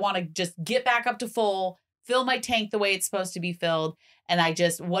want to just get back up to full, fill my tank the way it's supposed to be filled. And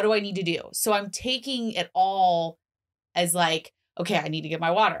what do I need to do? So I'm taking it all as like, okay, I need to get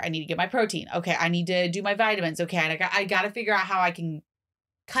my water. I need to get my protein. Okay, I need to do my vitamins. Okay, I got to figure out how I can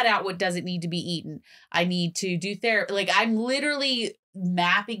cut out what doesn't need to be eaten. I need to do therapy. Like I'm literally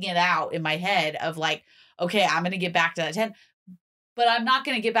mapping it out in my head of like, okay, I'm going to get back to that 10, but I'm not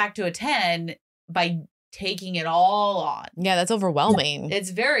going to get back to a 10 by taking it all on. Yeah, that's overwhelming. It's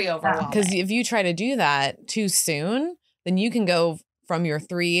very overwhelming. Because if you try to do that too soon, then you can go from your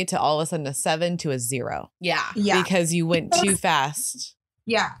 3 to all of a sudden a 7 to a 0. Yeah. Because you went too fast.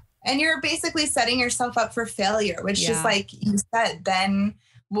 Yeah. And you're basically setting yourself up for failure, which is like you said, then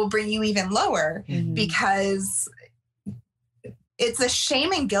will bring you even lower because it's a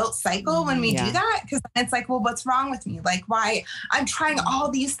shame and guilt cycle when we do that. Because it's like, well, what's wrong with me? Like, why? I'm trying all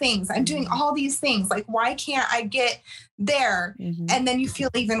these things. I'm doing all these things. Like, why can't I get there? And then you feel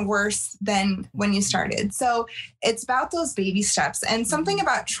even worse than when you started. So it's about those baby steps and something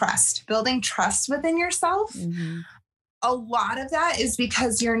about trust, building trust within yourself. A lot of that is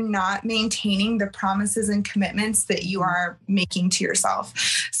because you're not maintaining the promises and commitments that you are making to yourself.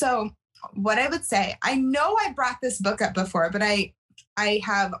 So what I would say, I know I brought this book up before, but I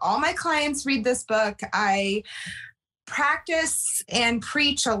have all my clients read this book. I practice and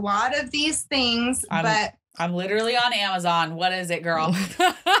preach a lot of these things, but I'm literally on Amazon. What is it, girl?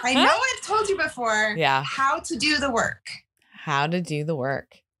 I know I've told you before. How to do the work. How to do the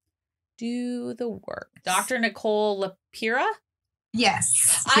work. Do the work. Dr. Nicole LaPira?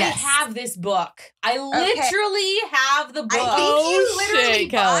 Yes. I have this book. I literally have the book. I think you literally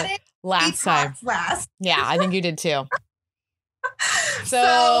bought it last time. Yeah, I think you did too.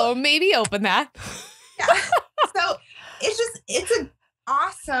 So maybe open that. So it's an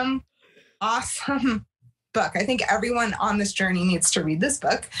awesome book. I think everyone on this journey needs to read this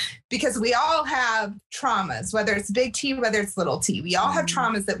book because we all have traumas, whether it's big T, whether it's little t. We all have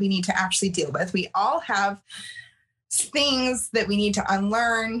traumas that we need to actually deal with. We all have things that we need to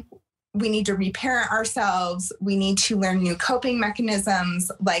unlearn. We need to reparent ourselves. We need to learn new coping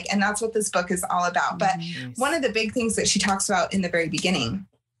mechanisms, and that's what this book is all about. But one of the big things that she talks about in the very beginning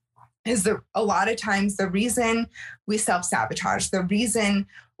is a lot of times the reason we self-sabotage, the reason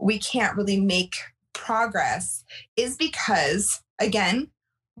we can't really make progress is because, again,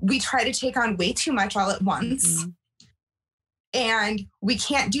 we try to take on way too much all at once. And we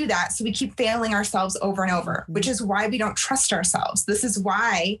can't do that. So we keep failing ourselves over and over, which is why we don't trust ourselves. This is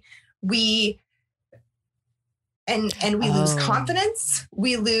why we lose confidence.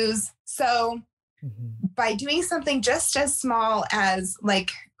 We lose. So by doing something just as small as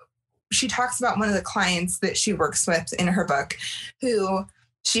she talks about one of the clients that she works with in her book, who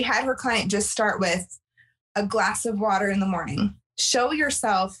she had her client just start with a glass of water in the morning. Show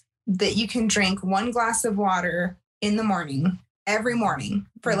yourself that you can drink 1 glass of water in the morning, every morning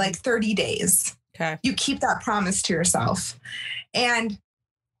for 30 days. Okay. You keep that promise to yourself. And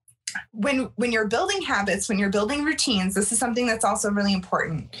when you're building habits, when you're building routines, this is something that's also really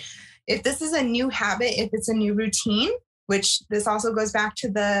important. If this is a new habit, if it's a new routine, which this also goes back to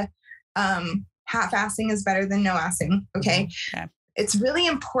the half-assing is better than no-assing. Okay. It's really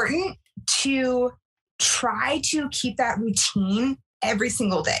important to try to keep that routine every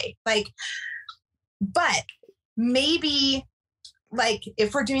single day. But maybe like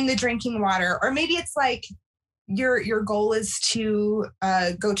if we're doing the drinking water, or maybe it's like your goal is to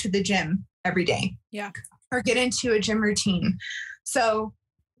go to the gym every day. Yeah. Or get into a gym routine. So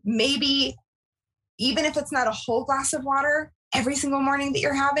maybe even if it's not a whole glass of water, every single morning that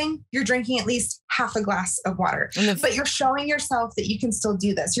you're having, you're drinking at least half a glass of water. But you're showing yourself that you can still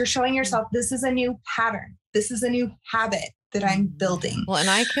do this. You're showing yourself this is a new pattern. This is a new habit that I'm building. Well, and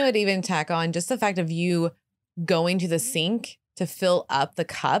I could even tack on just the fact of you going to the sink to fill up the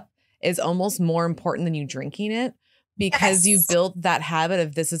cup is almost more important than you drinking it, because you built that habit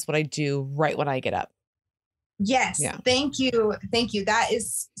of this is what I do right when I get up. Yes. Yeah. Thank you. Thank you. That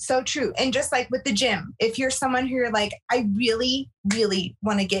is so true. And just like with the gym, if you're someone who you're like, I really, really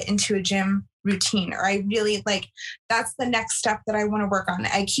want to get into a gym routine, or I really like, that's the next step that I want to work on.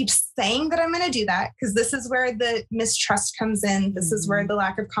 I keep saying that I'm going to do that because this is where the mistrust comes in. This is where the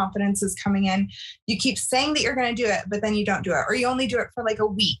lack of confidence is coming in. You keep saying that you're going to do it, but then you don't do it, or you only do it for like a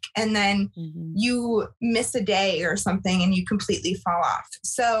week and then you miss a day or something and you completely fall off.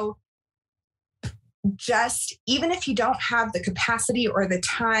 So just even if you don't have the capacity or the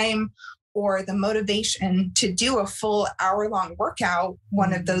time or the motivation to do a full hour-long workout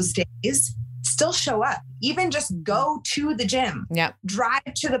one of those days, still show up. Even just go to the gym,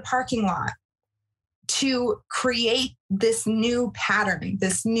 drive to the parking lot to create this new pattern,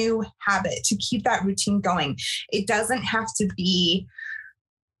 this new habit, to keep that routine going. It doesn't have to be,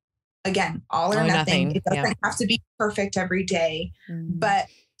 again, all or nothing. It doesn't have to be perfect every day, but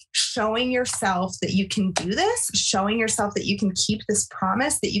showing yourself that you can do this, showing yourself that you can keep this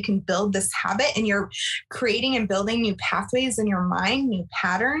promise, that you can build this habit, and you're creating and building new pathways in your mind, new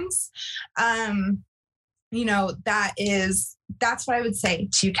patterns. You know, that's what I would say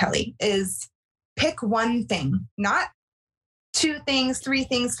to you, Kelly, is pick one thing, not 2 things, 3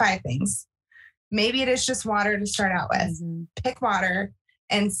 things, 5 things. Maybe it is just water to start out with. Pick water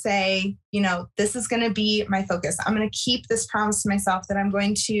and say, you know, this is going to be my focus. I'm going to keep this promise to myself that I'm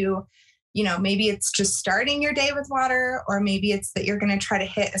going to, you know, maybe it's just starting your day with water, or maybe it's that you're going to try to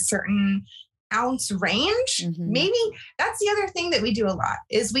hit a certain ounce range. Maybe that's the other thing that we do a lot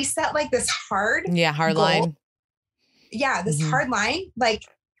is we set like this hard goal. Line. Yeah. This hard line. Like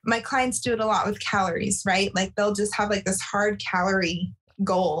my clients do it a lot with calories, right? Like they'll just have like this hard calorie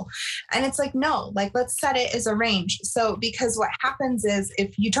goal. And it's like, no, like let's set it as a range. So because what happens is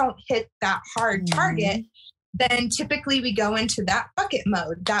if you don't hit that hard target, then typically we go into that bucket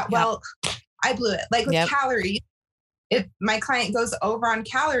mode that, well, I blew it. Like with calories, if my client goes over on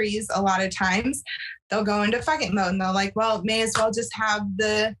calories, a lot of times they'll go into bucket mode and they're like, well, may as well just have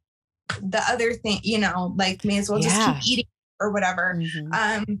the other thing, you know, like may as well just keep eating or whatever.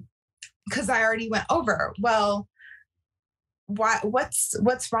 Cause I already went over. Well,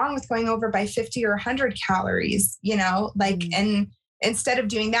 what's wrong with going over by 50 or 100 calories, you know, like, and instead of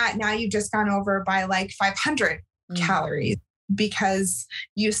doing that, now you've just gone over by like 500 calories because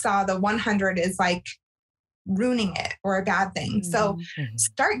you saw the 100 is like ruining it or a bad thing. So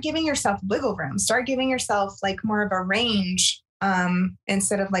start giving yourself wiggle room, start giving yourself like more of a range,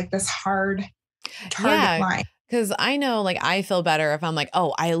 instead of like this hard target line. Because I know, like, I feel better if I'm like,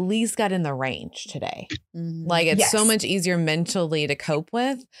 oh, I at least got in the range today. Like, it's so much easier mentally to cope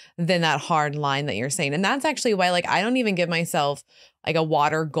with than that hard line that you're saying. And that's actually why, like, I don't even give myself like a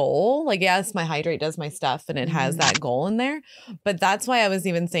water goal. Like, yes, my hydrate does my stuff and it has that goal in there. But that's why I was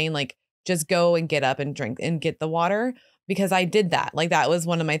even saying, like, just go and get up and drink and get the water. Because I did that. Like, that was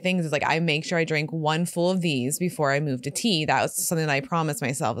one of my things is like, I make sure I drink 1 full of these before I move to tea. That was something that I promised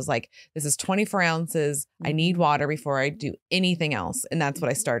myself is like, this is 24 ounces. I need water before I do anything else. And that's what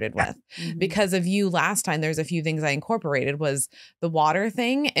I started with. Because of you last time, there's a few things I incorporated was the water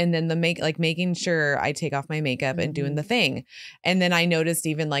thing. And then making sure I take off my makeup and doing the thing. And then I noticed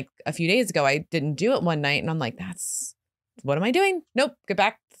even like a few days ago, I didn't do it one night and I'm like, what am I doing? Nope. Get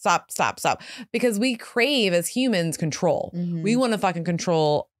back. Stop. Because we crave as humans control. We want to fucking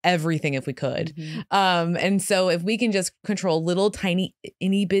control everything if we could. And so if we can just control little tiny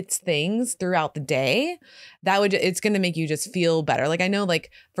itty bits things throughout the day, it's going to make you just feel better. Like I know,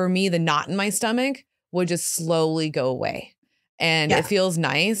 like for me, the knot in my stomach would just slowly go away. And it feels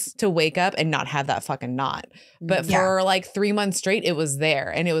nice to wake up and not have that fucking knot. But for like 3 months straight, it was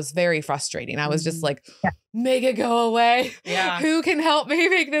there. And it was very frustrating. I was just like, make it go away. Who can help me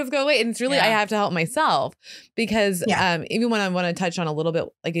make this go away? And it's really, I have to help myself. Because even when I want to touch on a little bit,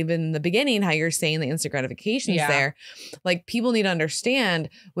 like even in the beginning, how you're saying the instant gratification is there. Like people need to understand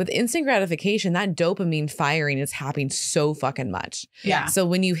with instant gratification, that dopamine firing is happening so fucking much. So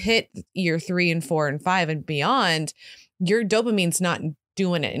when you hit year 3 and 4 and 5 and beyond, your dopamine's not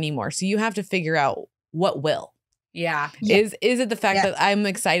doing it anymore. So you have to figure out what will. Yeah. Is it the fact that I'm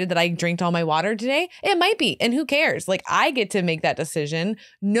excited that I drank all my water today? It might be. And who cares? Like, I get to make that decision.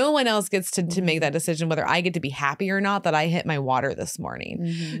 No one else gets to make that decision, whether I get to be happy or not that I hit my water this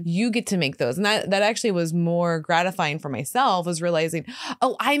morning. You get to make those. And that actually was more gratifying for myself, was realizing,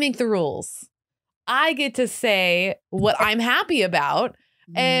 oh, I make the rules. I get to say what I'm happy about.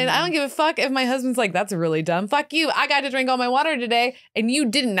 And I don't give a fuck if my husband's like, that's really dumb. Fuck you. I got to drink all my water today. And you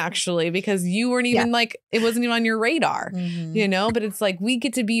didn't actually, because you weren't even like, it wasn't even on your radar, you know? But it's like, we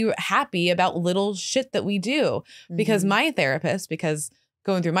get to be happy about little shit that we do. Because my therapist, because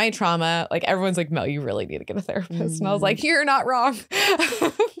going through my trauma, like everyone's like, Mel, you really need to get a therapist. And I was like, you're not wrong.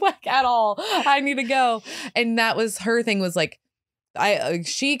 Like at all. I need to go. And that was her thing, was like,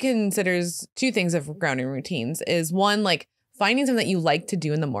 she considers two things of grounding routines is one, like, finding something that you like to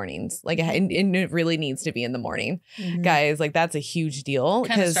do in the mornings, like, and it really needs to be in the morning, guys. Like, that's a huge deal.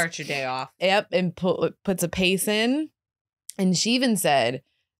 Kind of starts your day off. Yep, and puts a pace in. And she even said,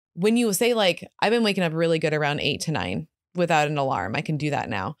 when you say like, I've been waking up really good around 8 to 9 without an alarm. I can do that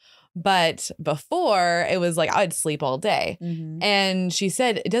now. But before, it was like I'd sleep all day. And she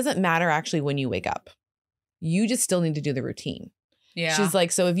said, it doesn't matter actually when you wake up. You just still need to do the routine. Yeah. She's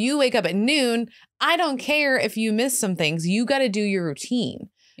like, so if you wake up at noon, I don't care if you miss some things. You got to do your routine.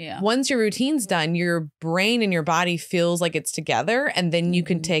 Yeah. Once your routine's done, your brain and your body feels like it's together, and then you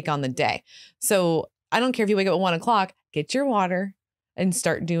can take on the day. So I don't care if you wake up at 1 o'clock, get your water and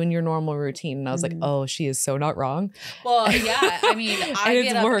start doing your normal routine. And I was like, oh, she is so not wrong. Well, yeah. I mean, I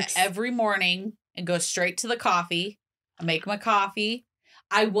get up every morning and go straight to the coffee. I make my coffee.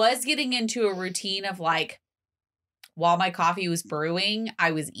 I was getting into a routine of like, while my coffee was brewing,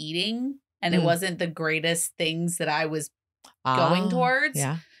 I was eating, and it wasn't the greatest things that I was going towards.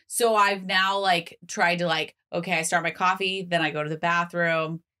 Yeah. So I've now like tried to like, okay, I start my coffee, then I go to the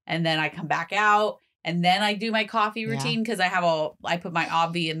bathroom, and then I come back out, and then I do my coffee routine, because I put my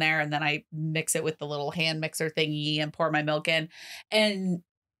obvi in there, and then I mix it with the little hand mixer thingy and pour my milk in. And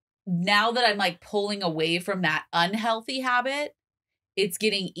now that I'm like pulling away from that unhealthy habit, it's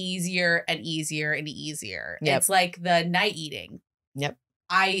getting easier and easier and easier. Yep. It's like the night eating. Yep.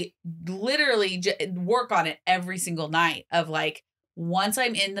 I literally work on it every single night of like, once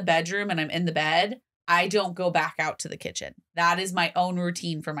I'm in the bedroom and I'm in the bed, I don't go back out to the kitchen. That is my own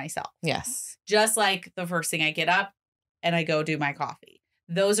routine for myself. Yes. Just like the first thing, I get up and I go do my coffee.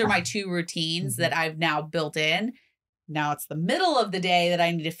 Those are my two routines that I've now built in. Now it's the middle of the day that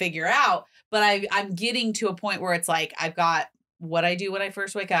I need to figure out, but I'm getting to a point where it's like, I've got what I do when I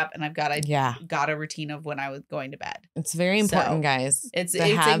first wake up, and I've got a routine of when I was going to bed. It's very important, guys. It's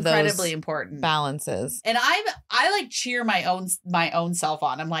incredibly important. Balances. And I like cheer my own self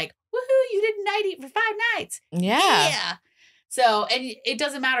on. I'm like, woohoo, you didn't night eat for 5 nights. Yeah. So, and it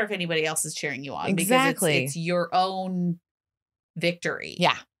doesn't matter if anybody else is cheering you on, because it's your own victory.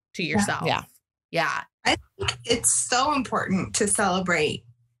 Yeah. To yourself. Yeah. Yeah. I think it's so important to celebrate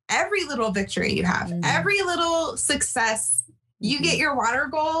every little victory you have, every little success. You get your water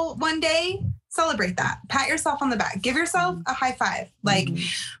goal one day, celebrate that. Pat yourself on the back. Give yourself a high five. Like,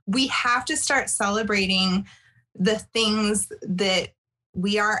 we have to start celebrating the things that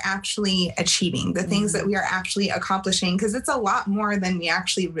we are actually achieving, the things that we are actually accomplishing, because it's a lot more than we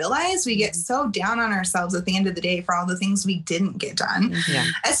actually realize. We get so down on ourselves at the end of the day for all the things we didn't get done,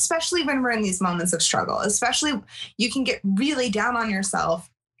 especially when we're in these moments of struggle. Especially, you can get really down on yourself.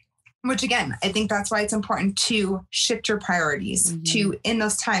 Which again, I think that's why it's important to shift your priorities, to in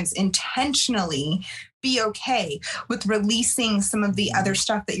those times intentionally be okay with releasing some of the other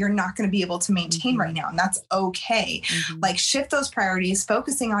stuff that you're not going to be able to maintain right now. And that's okay. Like, shift those priorities,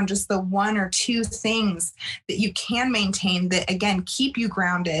 focusing on just the 1 or 2 things that you can maintain that, again, keep you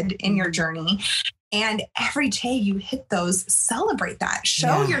grounded in your journey. And every day you hit those, celebrate that,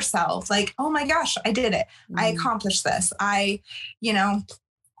 show yourself like, oh my gosh, I did it. I accomplished this.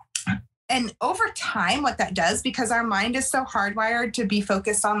 And over time, what that does, because our mind is so hardwired to be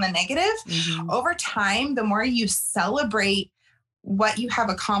focused on the negative, over time, the more you celebrate what you have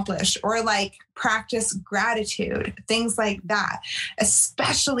accomplished, or like practice gratitude, things like that,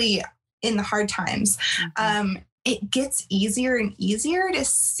 especially in the hard times, it gets easier and easier to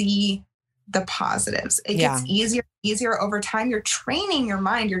see the positives. It gets easier over time. You're training your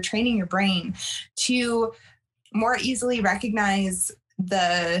mind, you're training your brain to more easily recognize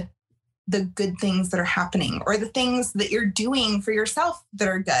the good things that are happening, or the things that you're doing for yourself that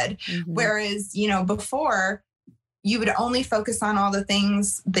are good. Whereas, before, you would only focus on all the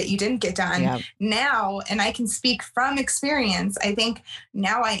things that you didn't get done. Now, and I can speak from experience, I think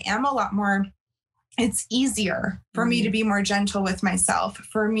now I am a lot more, it's easier for me to be more gentle with myself,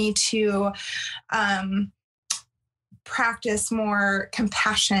 for me to practice more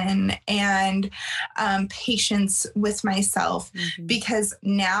compassion and patience with myself, because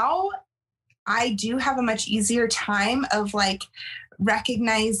now I do have a much easier time of like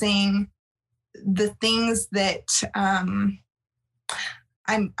recognizing the things that I'm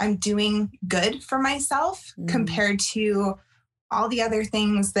doing good for myself compared to all the other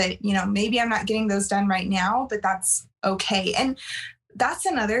things that, you know, maybe I'm not getting those done right now, but that's okay. And that's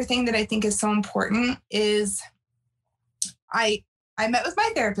another thing that I think is so important is I met with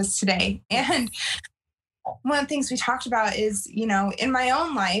my therapist today, and one of the things we talked about is, you know, in my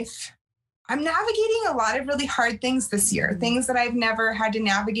own life, I'm navigating a lot of really hard things this year, things that I've never had to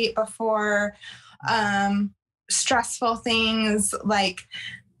navigate before, stressful things, like,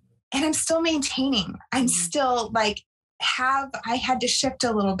 and I'm still maintaining. I'm still like, I had to shift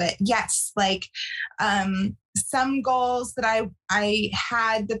a little bit. Yes. Like, some goals that I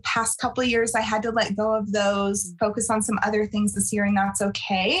had the past couple of years, I had to let go of those, focus on some other things this year, and that's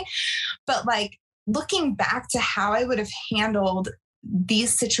okay. But like looking back to how I would have handled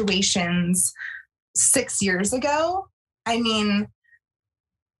these situations 6 years ago, I mean,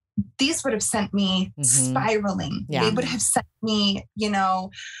 these would have sent me spiraling. Yeah. They would have sent me, you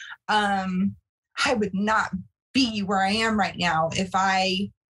know, I would not be where I am right now if I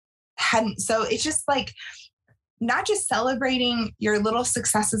hadn't. So it's just like, not just celebrating your little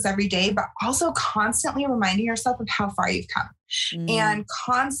successes every day, but also constantly reminding yourself of how far you've come and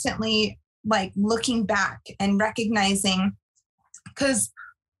constantly like looking back and recognizing, because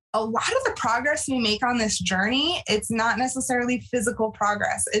a lot of the progress we make on this journey, it's not necessarily physical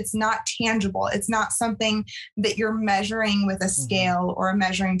progress. It's not tangible. It's not something that you're measuring with a scale or a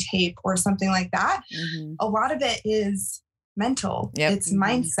measuring tape or something like that. A lot of it is mental. It's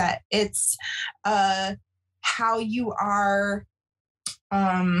mindset. It's how you are,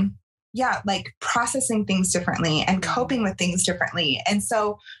 like processing things differently and coping with things differently. And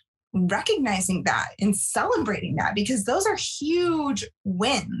so recognizing that and celebrating that, because those are huge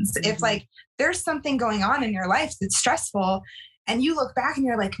wins. If like there's something going on in your life that's stressful and you look back and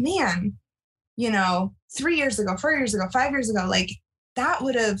you're like, man, you know, 3 years ago, 4 years ago, 5 years ago, like that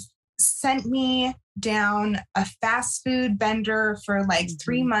would have sent me down a fast food bender for like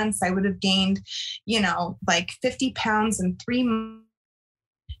 3 months. I would have gained, you know, like 50 pounds in 3 months.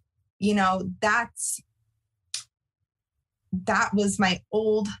 You know, that was my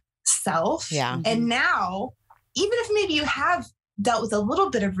old self. Yeah. And now, even if maybe you have dealt with a little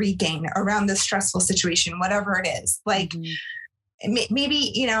bit of regain around this stressful situation, whatever it is, like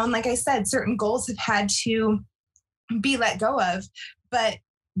maybe, you know, and like I said, certain goals have had to be let go of, but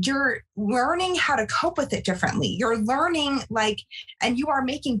you're learning how to cope with it differently. You're learning like, and you are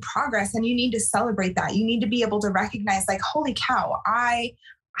making progress, and you need to celebrate that. You need to be able to recognize like, holy cow, I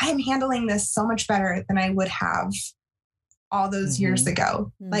am handling this so much better than I would have all those years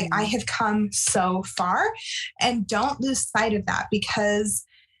ago. Like I have come so far, and don't lose sight of that, because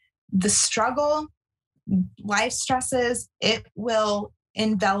the struggle, life stresses, it will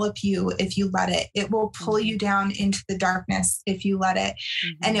envelop you if you let it. It will pull you down into the darkness if you let it.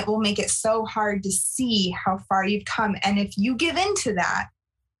 And it will make it so hard to see how far you've come. And if you give into that,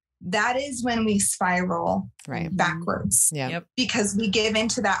 that is when we spiral backwards. Because we give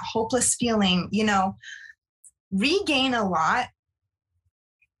into that hopeless feeling, you know, regain a lot.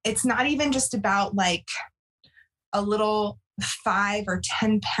 It's not even just about like a little 5 or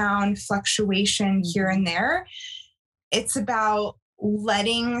 10 pound fluctuation here and there. It's about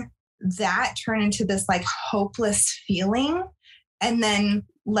letting that turn into this like hopeless feeling, and then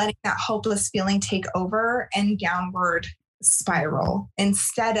letting that hopeless feeling take over and downward spiral,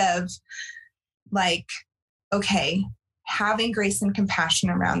 instead of like, okay, having grace and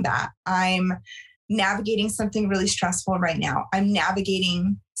compassion around that. I'm navigating something really stressful right now. I'm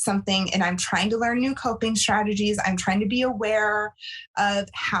navigating something and I'm trying to learn new coping strategies. I'm trying to be aware of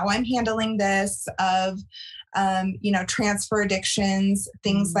how I'm handling this, of, you know, transfer addictions,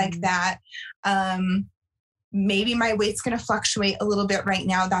 things like that. Maybe my weight's going to fluctuate a little bit right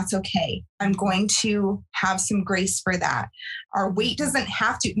now. That's okay. I'm going to have some grace for that. Our weight doesn't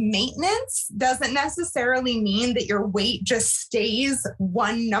have to, maintenance doesn't necessarily mean that your weight just stays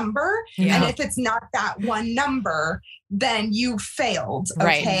one number. And if it's not that one number, then you failed.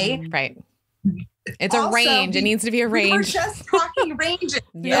 Okay. Right. It's also a range. It needs to be a range. We're just talking ranges.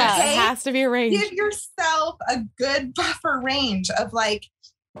 It has to be a range. Give yourself a good buffer range of like,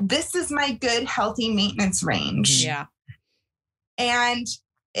 this is my good, healthy maintenance range. Yeah. And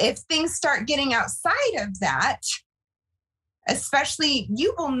if things start getting outside of that, especially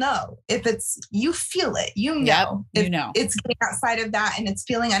you will know if you feel it, if it's getting outside of that and it's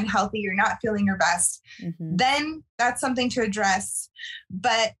feeling unhealthy, you're not feeling your best, then that's something to address.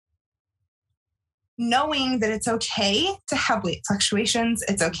 But knowing that it's okay to have weight fluctuations,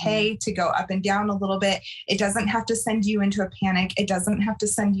 it's okay to go up and down a little bit. It doesn't have to send you into a panic. It doesn't have to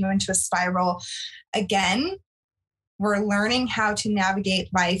send you into a spiral. Again, we're learning how to navigate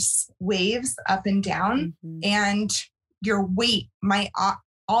life's waves up and down, and your weight might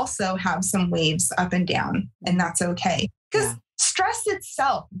also have some waves up and down, and that's okay. Because stress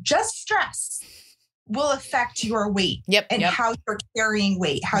itself, just stress, will affect your weight and how you're carrying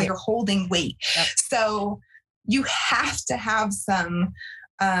weight, how you're holding weight. So you have to have some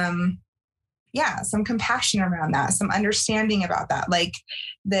compassion around that, some understanding about that, like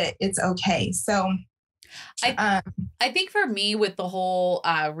that it's okay. So I think for me with the whole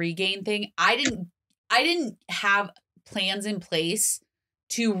regain thing, I didn't have plans in place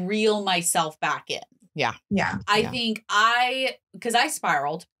to reel myself back in. I think because I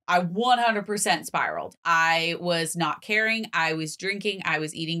spiraled. I 100% spiraled. I was not caring. I was drinking. I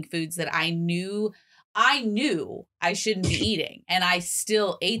was eating foods that I knew I shouldn't be eating, and I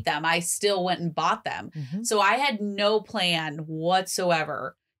still ate them. I still went and bought them. So I had no plan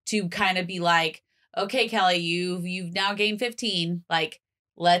whatsoever to kind of be like, okay, Kelly, you've now gained 15. Like,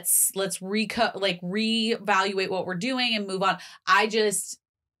 let's reevaluate what we're doing and move on. I just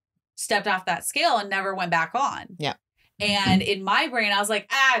stepped off that scale and never went back on. And in my brain, I was like,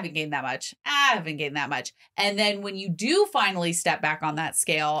 I haven't gained that much. And then when you do finally step back on that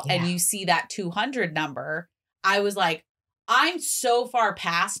scale and you see that 200 number, I was like, I'm so far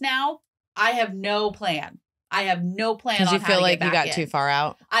past now. I have no plan. Because you feel like you got too far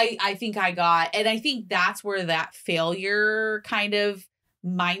out. I think I got, and I think that's where that failure kind of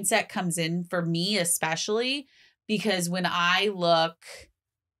mindset comes in for me, especially because when I look,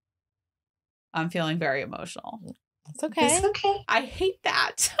 I'm feeling very emotional. It's okay. It's okay. I hate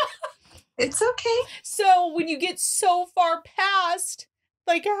that. It's okay. So when you get so far past,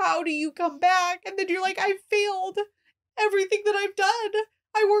 like, how do you come back? And then you're like, I failed everything that I've done.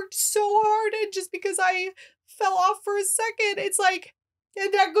 I worked so hard, and just because I fell off for a second, it's like,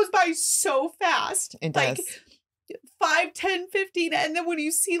 and that goes by so fast. It like does. 5, 10, 15. And then when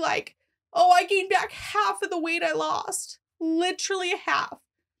you see like, oh, I gained back half of the weight I lost, literally half.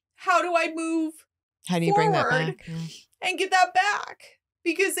 How do I move? How do you bring that back? And get that back?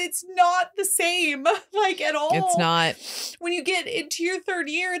 Because it's not the same, like, at all. It's not. When you get into your third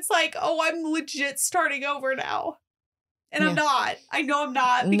year, it's like, oh, I'm legit starting over now. And I'm not. I know I'm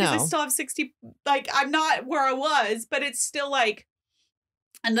not, because I still have 60. Like, I'm not where I was, but it's still like,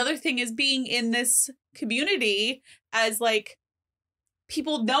 another thing is being in this community as like,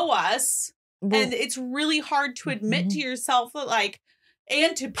 people know us. And it's really hard to admit to yourself that, like,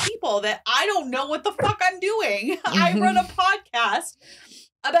 and to people that I don't know what the fuck I'm doing. I run a podcast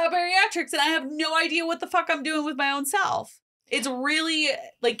about bariatrics and I have no idea what the fuck I'm doing with my own self. It's really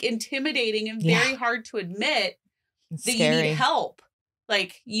like intimidating and very hard to admit that you need help.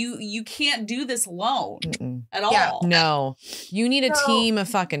 Like you can't do this alone at all. No, you need a team of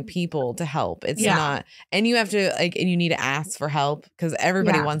fucking people to help. It's not, and you have to like, and you need to ask for help because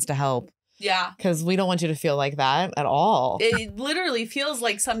everybody wants to help. Yeah. Because we don't want you to feel like that at all. It literally feels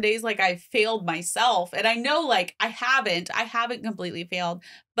like some days like I failed myself. And I know like I haven't completely failed.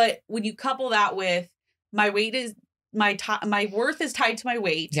 But when you couple that with my weight is my worth is tied to my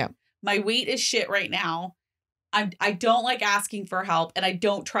weight. Yeah. My weight is shit right now. I don't like asking for help and I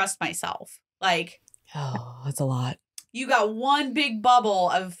don't trust myself. Like, oh, that's a lot. You got one big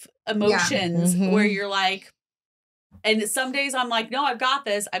bubble of emotions where you're like, and some days I'm like, no, I've got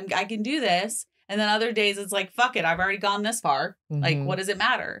this. I can do this. And then other days it's like, fuck it. I've already gone this far. Like, what does it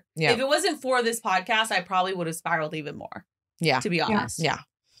matter? Yeah. If it wasn't for this podcast, I probably would have spiraled even more. Yeah. To be honest. Yeah.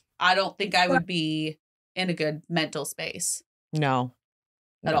 I don't think I would be in a good mental space. No.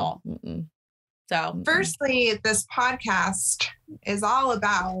 At all. So firstly, this podcast is all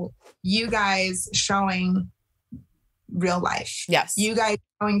about you guys showing real life. Yes. You guys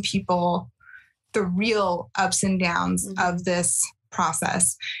showing people the real ups and downs of this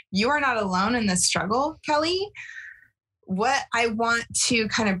process. You are not alone in this struggle, Kelly. What I want to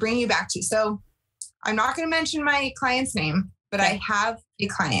kind of bring you back to. So I'm not going to mention my client's name, but I have a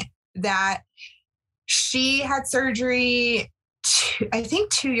client that she had surgery, I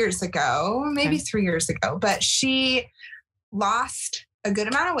think 2 years ago, maybe 3 years ago, but she lost a good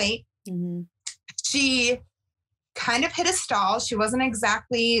amount of weight. She kind of hit a stall. She wasn't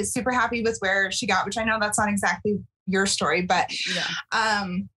exactly super happy with where she got, which I know that's not exactly your story, but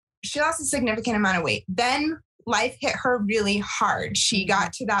she lost a significant amount of weight. Then life hit her really hard. She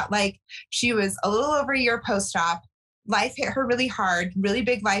got to that, like, she was a little over a year post-op. Life hit her really hard, really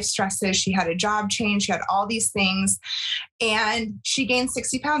big life stresses. She had a job change. She had all these things, and she gained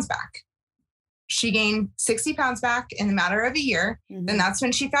 60 pounds back. She gained 60 pounds back in a matter of a year. And that's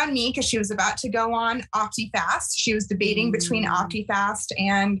when she found me, because she was about to go on OptiFast. She was debating between OptiFast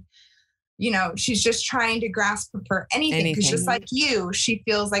and, you know, she's just trying to grasp for anything. Because just like you, she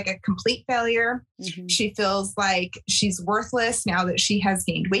feels like a complete failure. She feels like she's worthless now that she has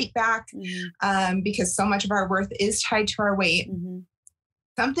gained weight back, because so much of our worth is tied to our weight.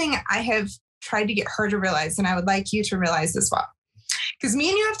 Something I have tried to get her to realize, and I would like you to realize as well, because me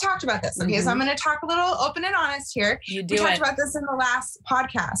and you have talked about this. Okay. So I'm going to talk a little open and honest here. We talked about this in the last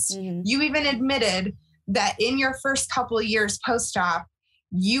podcast. You even admitted that in your first couple of years post-op,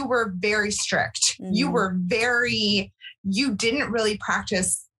 you were very strict. You didn't really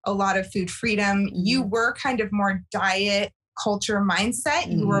practice a lot of food freedom. You were kind of more diet culture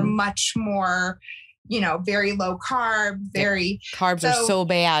mindset. You were much more, you know, very low carb, carbs are so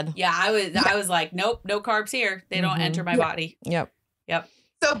bad. Yeah. I was like, nope, no carbs here. They don't enter my body. Yep.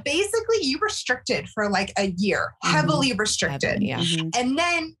 So basically you restricted for like a year, heavily restricted. And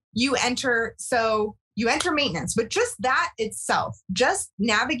then you enter maintenance, but just that itself, just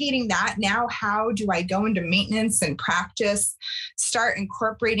navigating that. Now, how do I go into maintenance and practice, start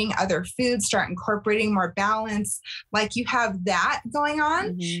incorporating other foods, start incorporating more balance? Like, you have that going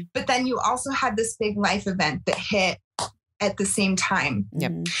on, but then you also had this big life event that hit at the same time.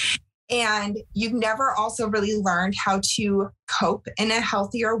 And you've never also really learned how to cope in a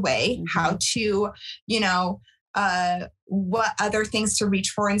healthier way, how to, you know, what other things to reach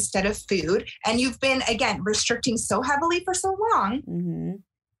for instead of food. And you've been, again, restricting so heavily for so long,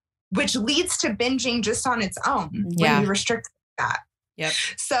 which leads to binging just on its own when you restrict that.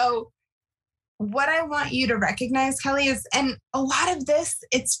 So what I want you to recognize, Kelly, is, and a lot of this,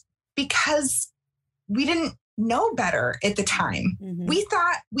 it's because we didn't know better at the time. We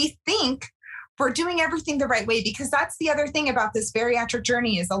think we're doing everything the right way, because that's the other thing about this bariatric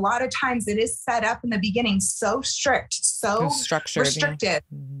journey, is a lot of times it is set up in the beginning so strict, so structured, restricted.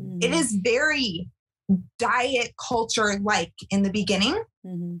 It is very diet culture like in the beginning.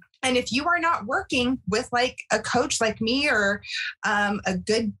 And if you are not working with like a coach like me, or a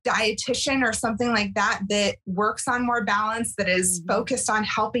good dietitian or something like that, that works on more balance, that is focused on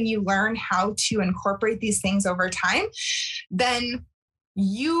helping you learn how to incorporate these things over time, then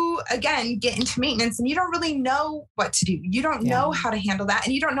you, again, get into maintenance and you don't really know what to do. You don't know how to handle that,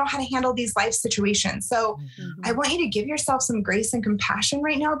 and you don't know how to handle these life situations. So I want you to give yourself some grace and compassion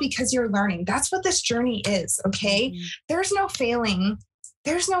right now, because you're learning. That's what this journey is. Okay. There's no failing.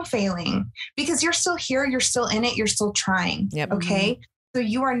 There's no failing, because you're still here. You're still in it. You're still trying. Okay. So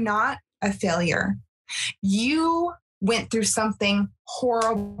you are not a failure. You went through something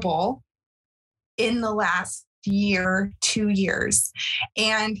horrible in the last year, 2 years,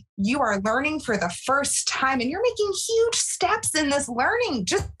 and you are learning for the first time, and you're making huge steps in this learning,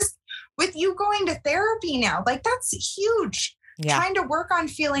 just with you going to therapy now. Like, that's huge. Trying to work on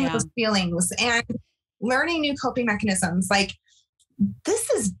feeling those feelings and learning new coping mechanisms. Like, this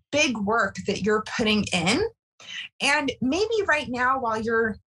is big work that you're putting in. And maybe right now, while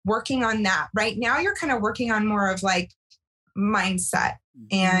you're working on that, right now, you're kind of working on more of like mindset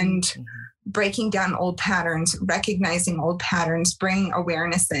and breaking down old patterns, recognizing old patterns, bringing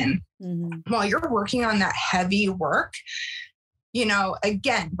awareness in. While you're working on that heavy work, you know,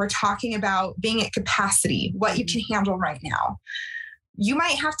 again, we're talking about being at capacity, what you can handle right now. You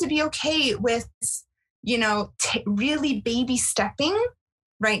might have to be okay with, you know, really baby stepping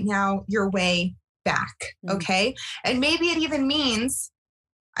right now your way back. Okay. And maybe it even means,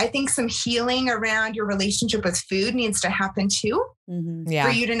 I think, some healing around your relationship with food needs to happen too. For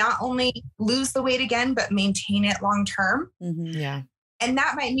you to not only lose the weight again, but maintain it long term. And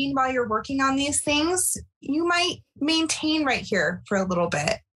that might mean, while you're working on these things, you might maintain right here for a little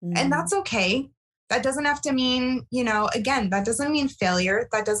bit. And that's okay. That doesn't have to mean, you know, again, that doesn't mean failure.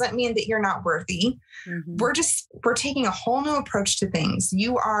 That doesn't mean that you're not worthy. We're taking a whole new approach to things.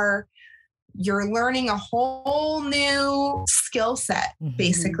 You're learning a whole new skill set,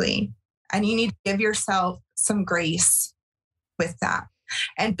 basically. And you need to give yourself some grace with that.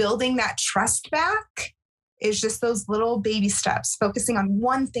 And building that trust back is just those little baby steps, focusing on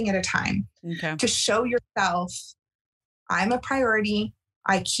one thing at a time to show yourself, I'm a priority.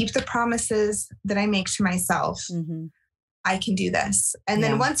 I keep the promises that I make to myself. I can do this. And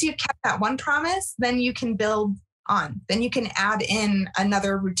then once you've kept that one promise, then you can build on. Then you can add in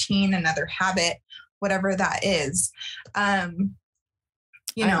another routine, another habit, whatever that is.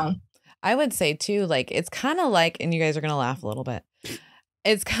 You know, I would say too, like, it's kind of like, and you guys are going to laugh a little bit.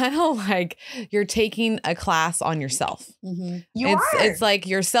 It's kind of like you're taking a class on yourself. It's like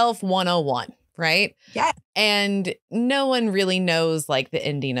yourself 101, right? Yeah. And no one really knows like the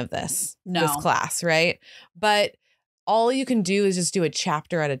ending of this class, right? But all you can do is just do a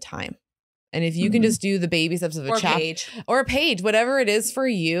chapter at a time. And if you can just do the baby steps of a chapter or a page, whatever it is for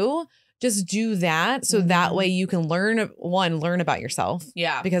you, just do that. So that way you can learn about yourself.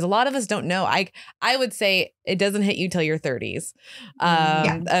 Yeah. Because a lot of us don't know. I would say it doesn't hit you till your 30s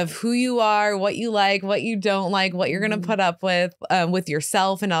of who you are, what you like, what you don't like, what you're going to put up with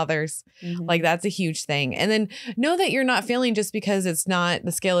yourself and others. Like that's a huge thing. And then know that you're not failing just because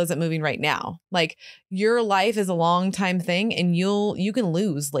the scale isn't moving right now. Like your life is a long time thing and you can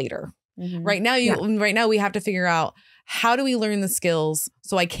lose later. Right now, we have to figure out, how do we learn the skills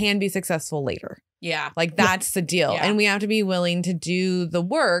so I can be successful later? Yeah. Like that's the deal. Yeah. And we have to be willing to do the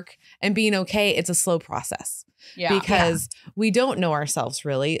work and being okay. It's a slow process. Yeah. Because we don't know ourselves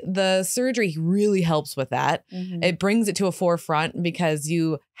really. The surgery really helps with that. It brings it to a forefront because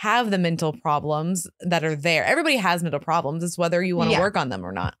you have the mental problems that are there. Everybody has mental problems. It's whether you want to work on them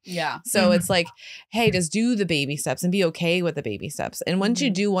or not. Yeah. So it's like, hey, just do the baby steps and be okay with the baby steps. And once you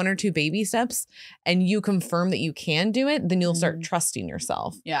do 1 or 2 baby steps and you confirm that you can do it, then you'll start trusting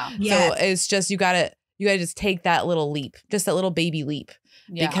yourself. Yeah. So it's just, you gotta just take that little leap, just that little baby leap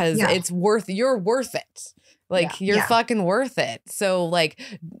because you're worth it. Like you're fucking worth it. So like,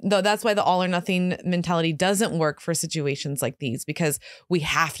 that's why the all or nothing mentality doesn't work for situations like these, because we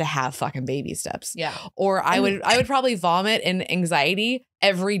have to have fucking baby steps. Yeah. Or I would probably vomit in anxiety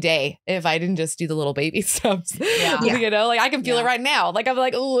every day if I didn't just do the little baby steps. Yeah. You know, like I can feel it right now. Like I'm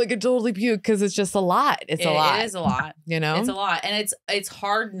like, oh, I could totally puke because it's just a lot. It's a lot. It is a lot. You know, it's a lot. And it's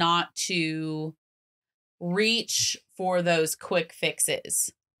hard not to reach for those quick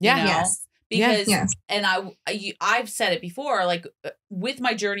fixes. Yeah. You know? Yes. Because, and I've said it before, like with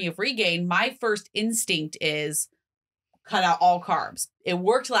my journey of regain, my first instinct is cut out all carbs. It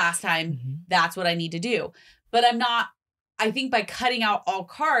worked last time. That's what I need to do. But I think by cutting out all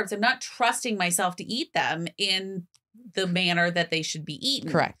carbs, I'm not trusting myself to eat them in the manner that they should be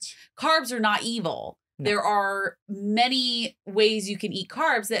eaten. Correct. Carbs are not evil. No. There are many ways you can eat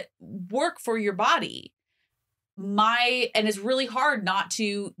carbs that work for your body. And it's really hard not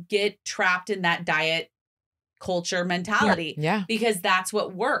to get trapped in that diet culture mentality. Yeah. Because that's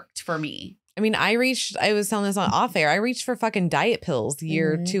what worked for me. I mean, I was telling this on off air. I reached for fucking diet pills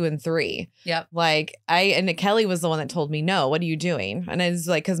year 2 and 3. Yep. Like and Kelly was the one that told me, no, what are you doing? And I was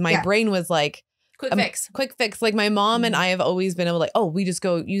like, cause my brain was like, quick fix. Like my mom and I have always been able to like, oh, we just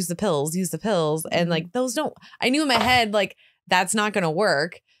go use the pills. And like, I knew in my head, like, that's not going to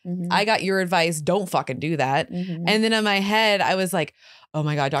work. I got your advice. Don't fucking do that. And then in my head, I was like, oh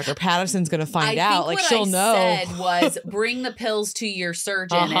my God, Dr. Patterson's going to find out. Like she'll know. I said was bring the pills to your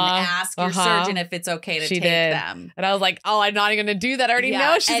surgeon and ask your surgeon if it's okay to take them. And I was like, oh, I'm not even going to do that. I already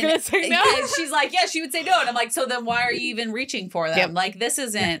know she's going to say no. And she's like, yeah, she would say no. And I'm like, so then why are you even reaching for them? Yep. Like this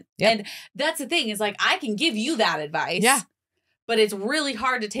isn't. Yep. And that's the thing is like, I can give you that advice. Yeah. But it's really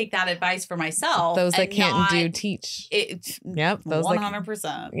hard to take that advice for myself. Those that can't teach. Yep. Those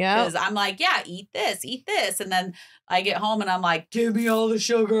 100%. Yeah. Because I'm like, yeah, eat this. And then I get home and I'm like, give me all the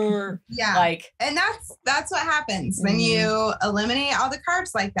sugar. Yeah. Like, and that's what happens when you eliminate all the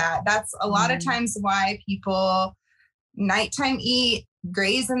carbs like that. That's a lot of times why people nighttime eat,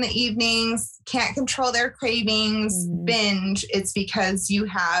 graze in the evenings, can't control their cravings, binge. It's because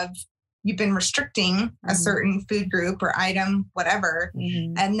you've been restricting a certain food group or item, whatever.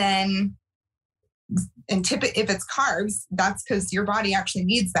 And then, if it's carbs, that's because your body actually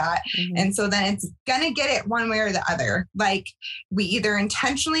needs that. And so then it's going to get it one way or the other. Like we either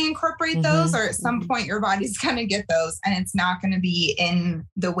intentionally incorporate those or at some point your body's going to get those and it's not going to be in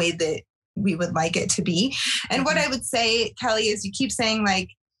the way that we would like it to be. And what I would say, Kelly, is you keep saying like,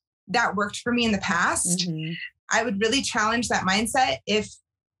 that worked for me in the past. I would really challenge that mindset. If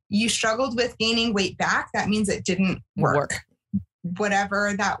you struggled with gaining weight back, that means it didn't work.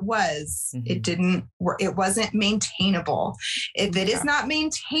 Whatever that was, it didn't work. It wasn't maintainable. If it is not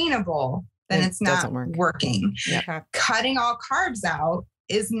maintainable, then it's not working. Yeah. Cutting all carbs out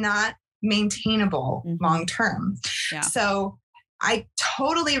is not maintainable long term. Yeah. So I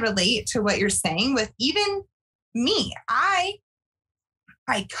totally relate to what you're saying with even me. I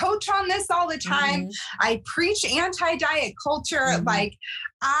coach on this all the time. I preach anti-diet culture. Like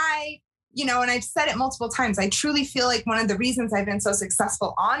and I've said it multiple times. I truly feel like one of the reasons I've been so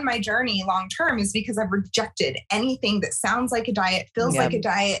successful on my journey long-term is because I've rejected anything that sounds like a diet, feels like a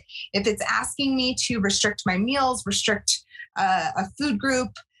diet. If it's asking me to restrict my meals, restrict a food group,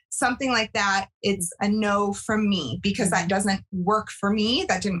 something like that, it's a no from me, because that doesn't work for me.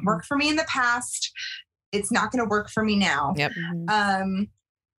 That didn't work for me in the past. It's not going to work for me now. Yep. And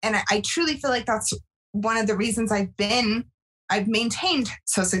I truly feel like that's one of the reasons I've maintained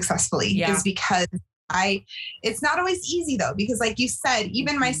so successfully, is because it's not always easy though, because like you said,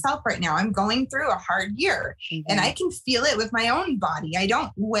 even myself right now, I'm going through a hard year and I can feel it with my own body. I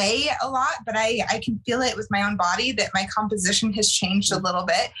don't weigh a lot, but I can feel it with my own body that my composition has changed a little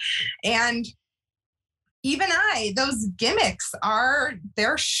bit. And even those gimmicks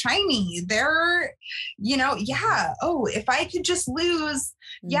they're shiny. They're, oh, if I could just lose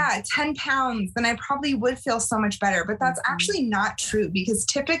 10 pounds, then I probably would feel so much better. But that's actually not true, because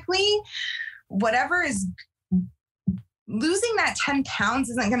typically whatever is losing that 10 pounds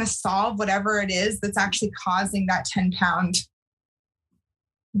isn't going to solve whatever it is that's actually causing that 10 pound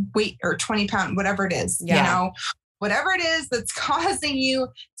weight or 20 pound, whatever it is, whatever it is that's causing you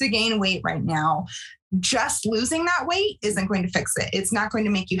to gain weight right now. Just losing that weight isn't going to fix it. It's not going to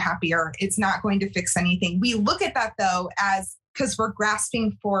make you happier. It's not going to fix anything. We look at that though as because we're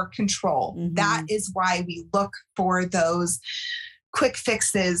grasping for control. That is why we look for those quick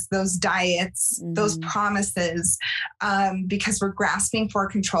fixes, those diets, those promises, because we're grasping for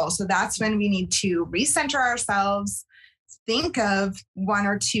control. So that's when we need to recenter ourselves, think of 1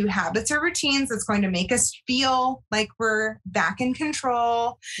 or 2 habits or routines that's going to make us feel like we're back in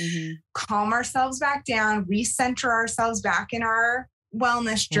control, calm ourselves back down, recenter ourselves back in our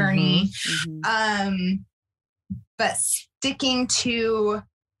wellness journey. But sticking to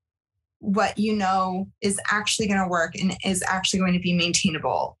what is actually going to work and is actually going to be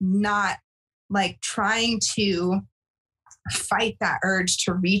maintainable, not like trying to fight that urge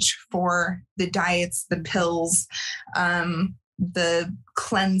to reach for the diets, the pills, the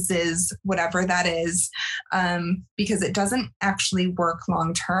cleanses, whatever that is, because it doesn't actually work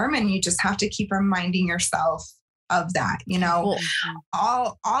long term. And you just have to keep reminding yourself of that.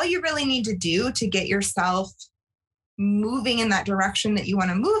 All you really need to do to get yourself moving in that direction that you want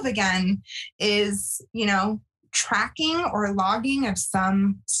to move again is, tracking or logging of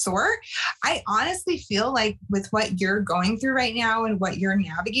some sort. I honestly feel like with what you're going through right now and what you're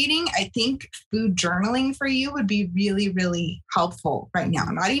navigating, I think food journaling for you would be really, really helpful right now.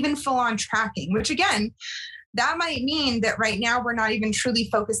 Not even full on tracking, which again, that might mean that right now we're not even truly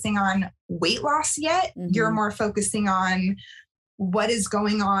focusing on weight loss yet. You're more focusing on what is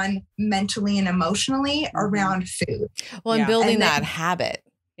going on mentally and emotionally around food. Well, and building that habit.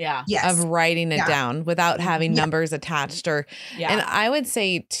 Yes. Of writing it down without having numbers attached and I would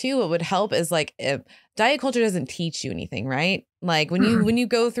say too, what would help is like if diet culture doesn't teach you anything, right? Like when you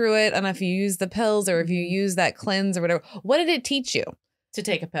go through it and if you use the pills or if you use that cleanse or whatever, what did it teach you? To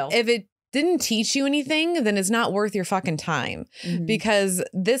take a pill. If it didn't teach you anything, then it's not worth your fucking time because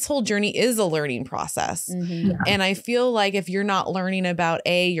this whole journey is a learning process. And I feel like if you're not learning about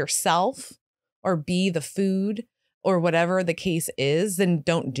A, yourself or B, the food, or whatever the case is, then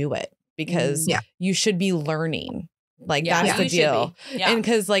don't do it because you should be learning. Like that's the deal. And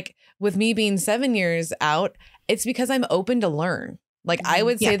because like with me being 7 years out, it's because I'm open to learn. Like I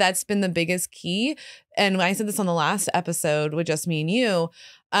would say that's been the biggest key. And I said this on the last episode with just me and you,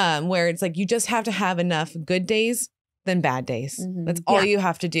 where it's like, you just have to have enough good days than bad days. That's all you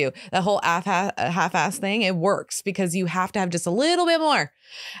have to do. That whole half-ass thing, it works because you have to have just a little bit more.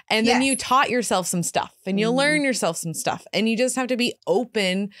 And then you taught yourself some stuff and you learn yourself some stuff. And you just have to be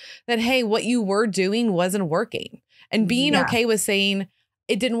open that, hey, what you were doing wasn't working. And being okay with saying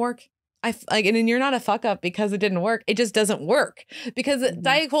it didn't work. And you're not a fuck up because it didn't work. It just doesn't work because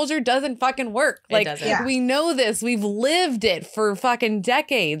diet culture doesn't fucking work. Like we know this. We've lived it for fucking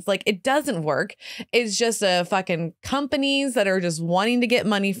decades. Like it doesn't work. It's just a fucking companies that are just wanting to get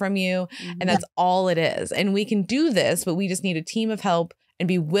money from you. And that's all it is. And we can do this, but we just need a team of help and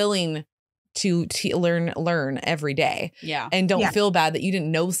be willing to learn every day. And don't feel bad that you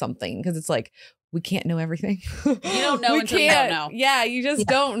didn't know something because it's like, we can't know everything. You don't know until you don't know. Yeah, you just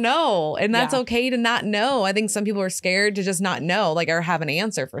don't know. And that's okay to not know. I think some people are scared to just not know, like, or have an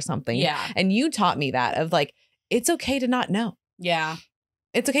answer for something. Yeah. And you taught me that of like, it's okay to not know. Yeah.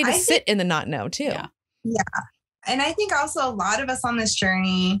 It's okay to sit in the not know too. Yeah. And I think also a lot of us on this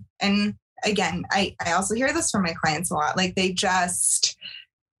journey, and again, I also hear this from my clients a lot, like they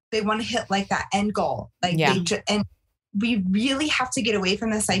want to hit like that end goal. Like and we really have to get away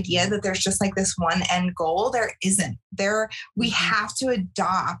from this idea that there's just like this one end goal. There isn't. We have to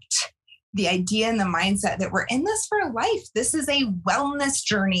adopt the idea and the mindset that we're in this for life. This is a wellness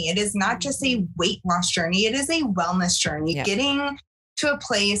journey. It is not just a weight loss journey. It is a wellness journey. Getting to a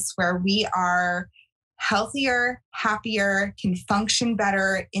place where we are healthier, happier, can function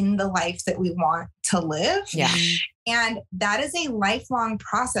better in the life that we want to live. Yeah. And that is a lifelong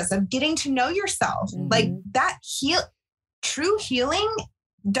process of getting to know yourself. Like that true healing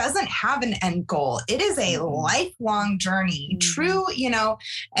doesn't have an end goal. It is a lifelong journey, true,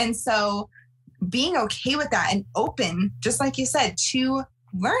 and so being okay with that and open, just like you said, to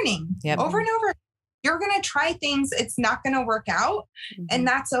learning over and over. You're going to try things. It's not going to work out, and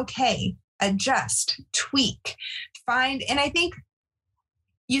that's okay. Adjust, tweak, find. And I think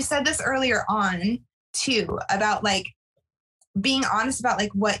you said this earlier on too, about like being honest about like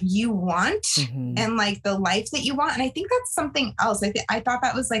what you want and like the life that you want. And I think that's something else. I thought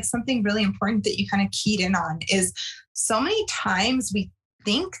that was like something really important that you kind of keyed in on, is so many times we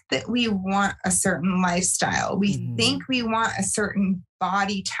think that we want a certain lifestyle. We think we want a certain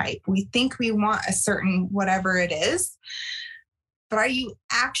body type. We think we want a certain whatever it is. But are you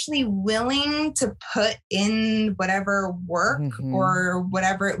actually willing to put in whatever work or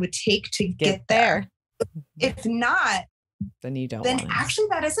whatever it would take to get there? If not, then you don't. Then actually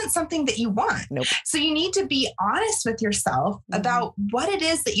that isn't something that you want. Nope. So you need to be honest with yourself about what it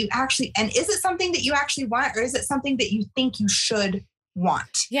is that you actually, and is it something that you actually want, or is it something that you think you should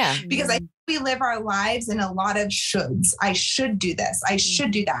want? Yeah. Because I think we live our lives in a lot of shoulds. I should do this. I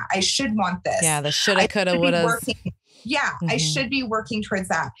should do that. I should want this. Yeah. The shoulda, coulda, woulda. Yeah, I should be working towards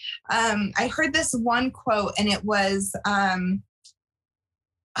that. I heard this one quote, and it was, oh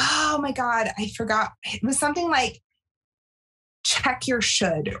my God, I forgot. It was something like, check your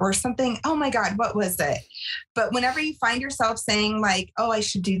should, or something. Oh my God, what was it? But whenever you find yourself saying like, oh, I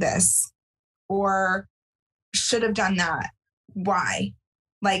should do this, or should have done that, why?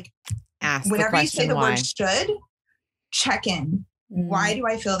 Like, ask whenever you say the word should, check in. Why do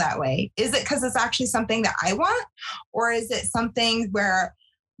I feel that way? Is it because it's actually something that I want? Or is it something where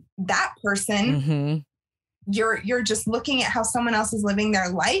that person, you're just looking at how someone else is living their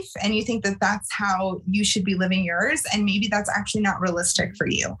life, and you think that that's how you should be living yours. And maybe that's actually not realistic for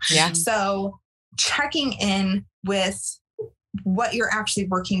you. Yeah. So checking in with what you're actually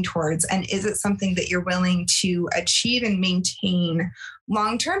working towards, and is it something that you're willing to achieve and maintain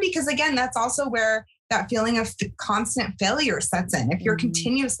long-term? Because again, that's also where that feeling of constant failure sets in. If you're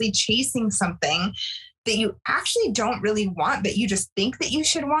continuously chasing something that you actually don't really want, but you just think that you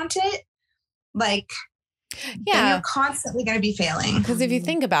should want it, like, then you're constantly going to be failing. Because if you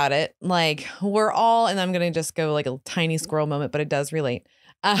think about it, like we're all, and I'm going to just go like a tiny squirrel moment, but it does relate.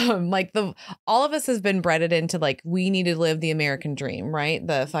 Like all of us has been bred into like, we need to live the American dream, right?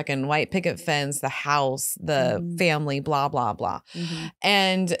 The fucking white picket fence, the house, the family, blah, blah, blah.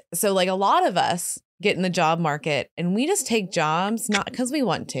 And so like a lot of us get in the job market, and we just take jobs, not because we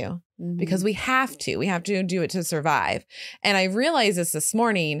want to, because we have to do it to survive. And I realized this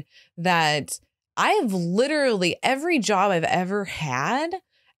morning that I've literally, every job I've ever had,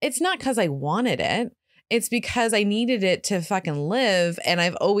 it's not because I wanted it. It's because I needed it to fucking live. And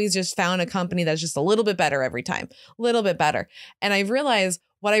I've always just found a company that's just a little bit better every time, a little bit better. And I've realized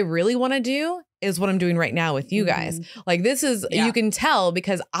what I really want to do is what I'm doing right now with you guys. Like this is, you can tell,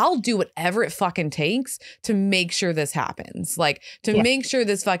 because I'll do whatever it fucking takes to make sure this happens. Like to make sure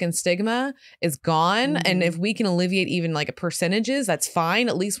this fucking stigma is gone. And if we can alleviate even like a percentages, that's fine.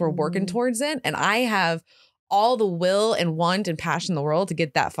 At least we're working towards it. And I have all the will and want and passion in the world to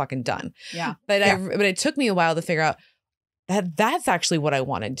get that fucking done. Yeah. But it took me a while to figure out that that's actually what I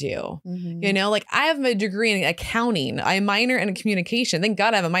want to do. You know, like I have my degree in accounting. I minor in communication. Thank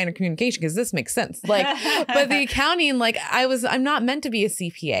God I have a minor in communication, because this makes sense. Like, but the accounting, like I'm not meant to be a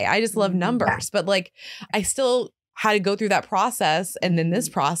CPA. I just love numbers, but like I still had to go through that process and then this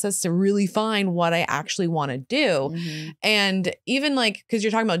process to really find what I actually want to do. And even like, because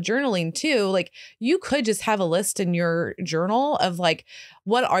you're talking about journaling too, like you could just have a list in your journal of like,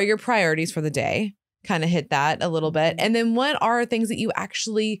 what are your priorities for the day? Kind of hit that a little bit. And then what are things that you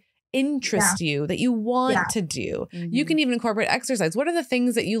actually interest you, that you want to do? You can even incorporate exercise. What are the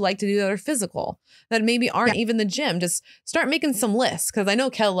things that you like to do that are physical, that maybe aren't even the gym? Just start making some lists. Because I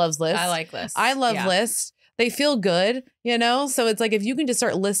know Kel loves lists. I like lists. I love lists. They feel good, you know? So it's like, if you can just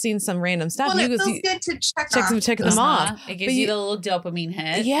start listing some random stuff. Well, it feels good to check them off. It gives you the little dopamine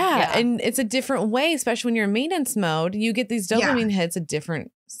hit. Yeah. And it's a different way, especially when you're in maintenance mode. You get these dopamine hits, a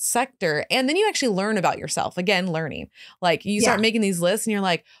different sector. And then you actually learn about yourself. Again, learning. Like you start making these lists and you're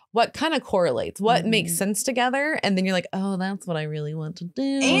like, what kind of correlates? What makes sense together? And then you're like, oh, that's what I really want to do.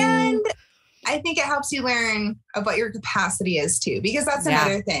 And I think it helps you learn of what your capacity is too, because that's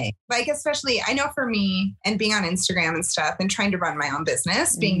another thing. Like, especially, I know for me and being on Instagram and stuff and trying to run my own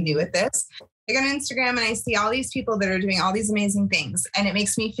business, being new at this, I go on Instagram and I see all these people that are doing all these amazing things. And it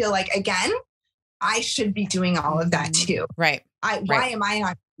makes me feel like, again, I should be doing all of that too. Right. Why am I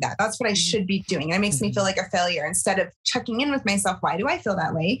not doing that? That's what I should be doing. And it makes me feel like a failure instead of checking in with myself. Why do I feel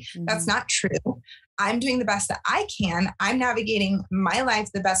that way? That's not true. I'm doing the best that I can. I'm navigating my life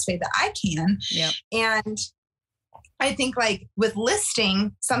the best way that I can. Yep. And I think like with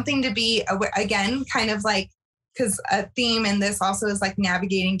listing, something to be, again, kind of like, because a theme in this also is like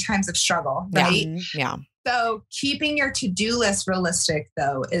navigating times of struggle, right? Yeah. So keeping your to-do list realistic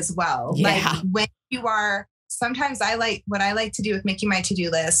though, as well. Yeah. Like when you are, sometimes what I like to do with making my to-do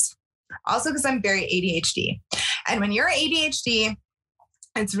list, also because I'm very ADHD. And when you're ADHD,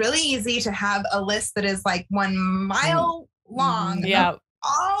 it's really easy to have a list that is like 1 mile long. Yeah.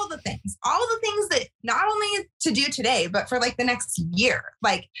 All the things that not only to do today, but for like the next year.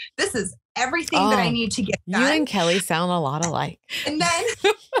 Like this is everything that I need to get done. You and Kelly sound a lot alike. And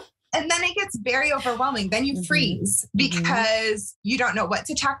then it gets very overwhelming. Then you freeze because you don't know what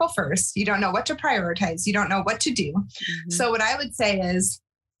to tackle first. You don't know what to prioritize. You don't know what to do. So what I would say is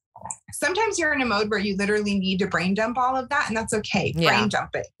sometimes you're in a mode where you literally need to brain dump all of that. And that's okay. Yeah. Brain dump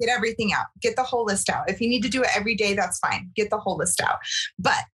it. Get everything out. Get the whole list out. If you need to do it every day, that's fine. Get the whole list out.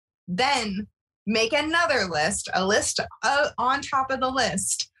 But then make another list, a list on top of the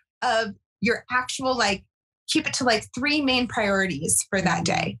list of your actual, like, keep it to like 3 main priorities for that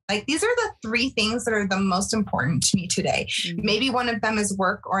day. Like these are the 3 things that are the most important to me today. Maybe one of them is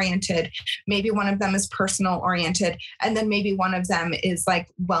work oriented. Maybe one of them is personal oriented. And then maybe one of them is like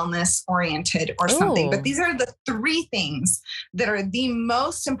wellness oriented or something. But these are the 3 things that are the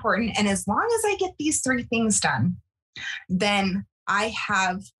most important. And as long as I get these 3 things done, then I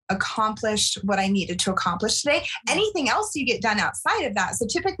have accomplished what I needed to accomplish today. Anything else you get done outside of that. So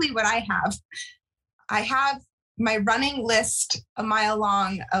typically what I have my running list 1 mile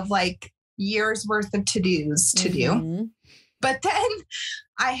long of like years worth of to-dos to do. But then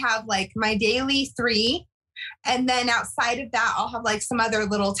I have like my daily 3. And then outside of that, I'll have like some other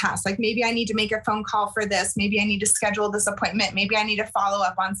little tasks. Like maybe I need to make a phone call for this. Maybe I need to schedule this appointment. Maybe I need to follow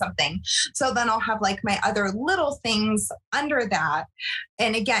up on something. So then I'll have like my other little things under that.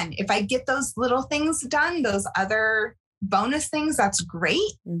 And again, if I get those little things done, those other bonus things, that's great.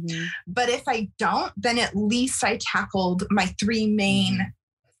 But if I don't, then at least I tackled my 3 main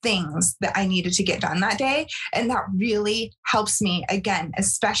things that I needed to get done that day. And that really helps me, again,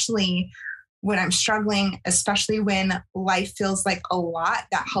 especially when I'm struggling, especially when life feels like a lot,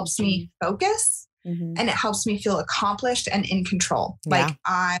 that helps me focus and it helps me feel accomplished and in control. Like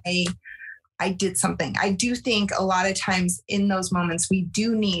I did something. I do think a lot of times in those moments, we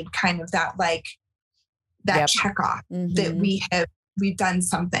do need kind of that, like that check off that we've done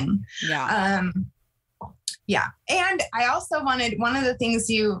something. And I also wanted, one of the things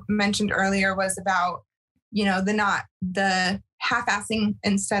you mentioned earlier was about, you know, the half-assing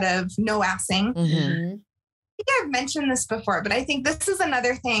instead of no-assing. I think I've mentioned this before, but I think this is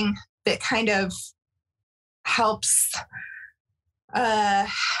another thing that kind of helps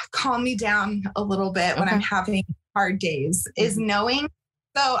calm me down a little bit when I'm having hard days is knowing.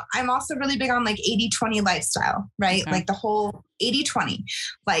 So I'm also really big on like 80-20 lifestyle, right? Like the whole 80-20,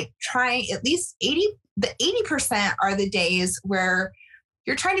 like try at least 80% are the days where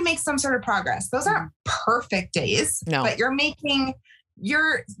you're trying to make some sort of progress. Those aren't perfect days, but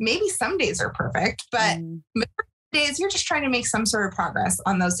maybe some days are perfect, but days you're just trying to make some sort of progress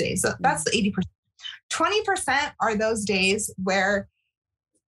on those days. So that's the 80%. 20% are those days where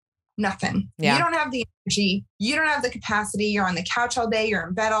nothing. You don't have the energy. You don't have the capacity. You're on the couch all day. You're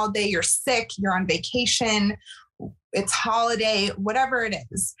in bed all day. You're sick. You're on vacation. It's holiday, whatever it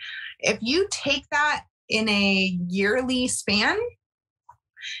is. If you take that in a yearly span,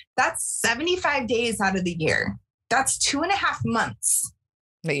 that's 75 days out of the year. That's 2.5 months.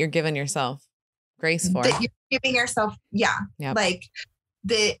 That you're giving yourself grace for. That you're giving yourself. Like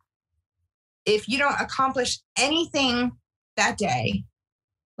that if you don't accomplish anything that day,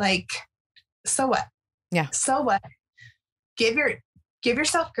 like, so what? So what? Give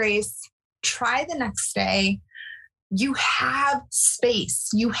yourself grace. Try the next day. You have space.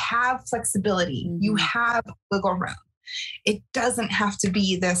 You have flexibility. You have wiggle room. It doesn't have to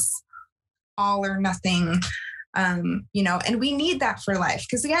be this all or nothing, you know, and we need that for life.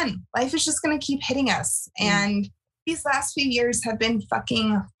 Because again, life is just going to keep hitting us. And these last few years have been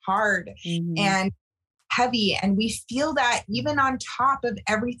fucking hard and heavy. And we feel that even on top of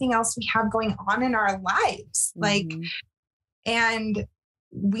everything else we have going on in our lives. Like, and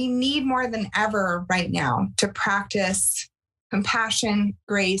we need more than ever right now to practice compassion,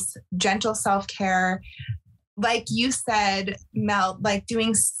 grace, gentle self-care. Like you said, Mel, like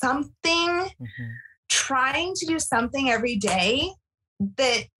doing something, trying to do something every day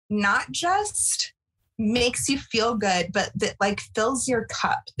that not just makes you feel good, but that like fills your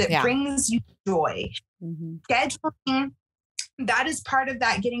cup, that brings you joy. Scheduling, that is part of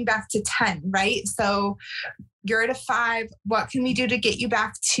that getting back to 10, right? So you're at a 5. What can we do to get you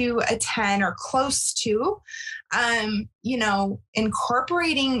back to a 10 or close to? You know,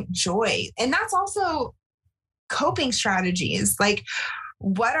 incorporating joy. And that's also coping strategies. Like,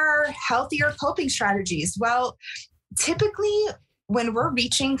 what are healthier coping strategies? Well, typically when we're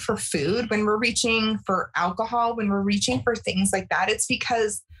reaching for food, when we're reaching for alcohol, when we're reaching for things like that, it's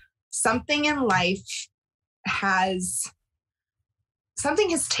because something in life something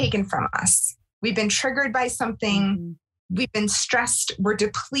has taken from us. We've been triggered by something. We've been stressed. We're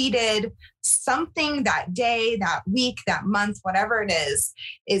depleted. Something that day, that week, that month, whatever it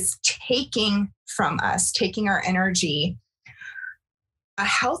is taking from us, taking our energy. A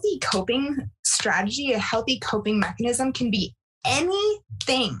healthy coping strategy, a healthy coping mechanism can be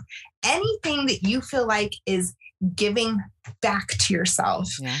anything that you feel like is giving back to yourself.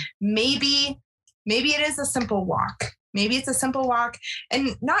 Maybe it is a simple walk. Maybe it's a simple walk,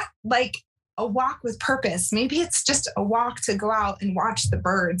 and not like a walk with purpose. Maybe it's just a walk to go out and watch the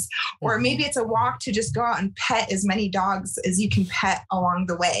birds, or maybe it's a walk to just go out and pet as many dogs as you can pet along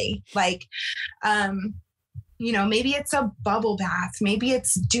the way. Like, you know, maybe it's a bubble bath. Maybe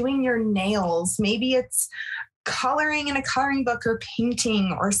it's doing your nails. Maybe it's coloring in a coloring book or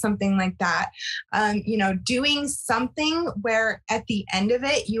painting or something like that. You know, doing something where at the end of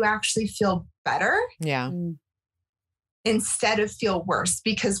it, you actually feel better. Instead of feel worse.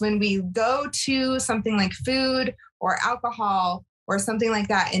 Because when we go to something like food or alcohol or something like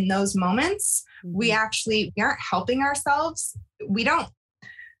that, in those moments, we aren't helping ourselves. We don't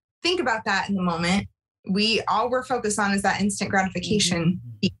think about that in the moment. All we're focused on is that instant gratification,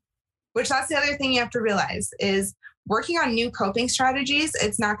 which that's the other thing you have to realize is working on new coping strategies.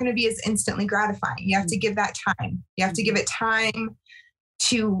 It's not going to be as instantly gratifying. You have to give that time. You have to give it time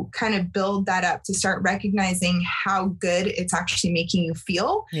to kind of build that up, to start recognizing how good it's actually making you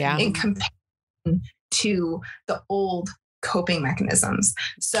feel in comparison to the old coping mechanisms.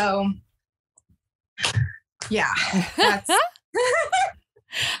 So that's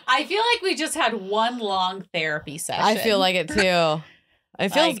I feel like we just had one long therapy session. I feel like it too. It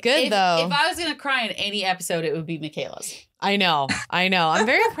feels good though. If I was going to cry in any episode, it would be Michaela's. I know. I'm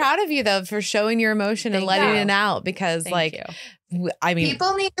very proud of you though for showing your emotion and letting it out, because I mean,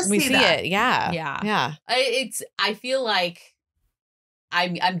 people need to see it. Yeah. I feel like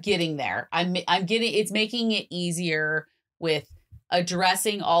I'm getting there. It's making it easier with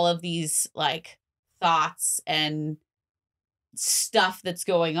addressing all of these like thoughts and stuff that's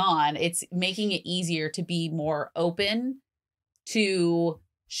going on. It's making it easier to be more open to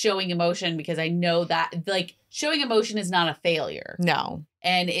showing emotion, because I know that like showing emotion is not a failure. No.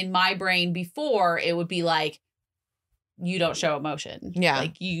 And in my brain before, it would be like, you don't show emotion. Yeah.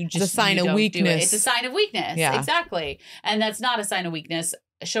 Like you just, it's a sign of weakness. It's a sign of weakness. Yeah. Exactly. And that's not a sign of weakness.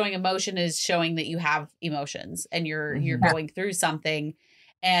 Showing emotion is showing that you have emotions and you're going through something.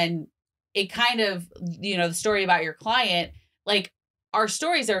 And it kind of, you know, the story about your client, like our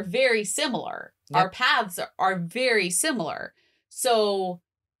stories are very similar. Yep. Our paths are very similar. So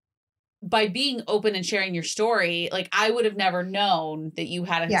by being open and sharing your story, like I would have never known that you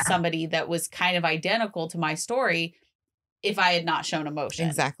had somebody that was kind of identical to my story if I had not shown emotion.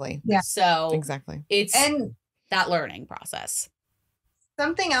 Exactly. Yeah. So exactly. It's that learning process.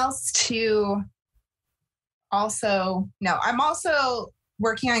 Something else to also know. I'm also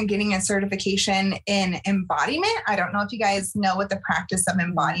working on getting a certification in embodiment. I don't know if you guys know what the practice of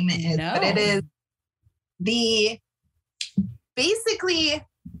embodiment is, but it is basically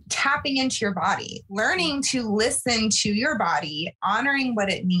tapping into your body, learning to listen to your body, honoring what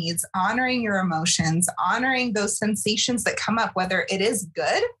it needs, honoring your emotions, honoring those sensations that come up, whether it is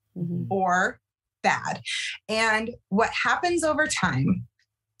good or bad. And what happens over time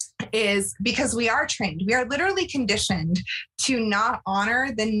is, because we are trained, we are literally conditioned to not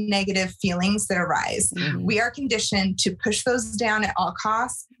honor the negative feelings that arise. We are conditioned to push those down at all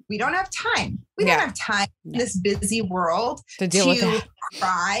costs. We don't have time. We don't have time in this busy world to deal with that.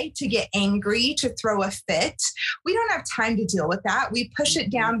 Cry, to get angry, to throw a fit. We don't have time to deal with that. We push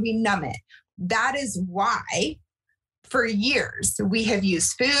it down, we numb it. That is why for years we have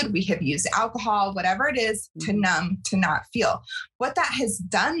used food, we have used alcohol, whatever it is, to numb, to not feel. What that has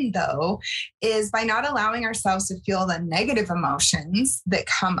done though, is by not allowing ourselves to feel the negative emotions that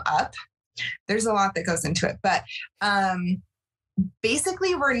come up, there's a lot that goes into it, but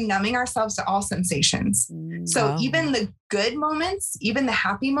basically we're numbing ourselves to all sensations. So even the good moments, even the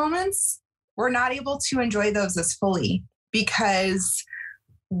happy moments, we're not able to enjoy those as fully, because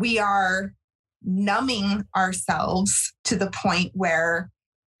we are numbing ourselves to the point where,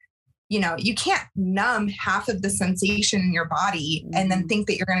 you know, you can't numb half of the sensation in your body and then think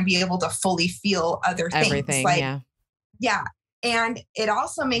that you're going to be able to fully feel other things. Everything, like, yeah. And it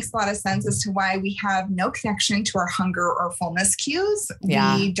also makes a lot of sense as to why we have no connection to our hunger or fullness cues.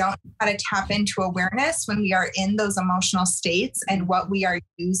 Yeah. We don't know how to tap into awareness when we are in those emotional states and what we are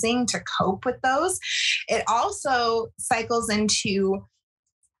using to cope with those. It also cycles into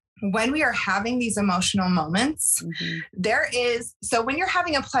when we are having these emotional moments, so when you're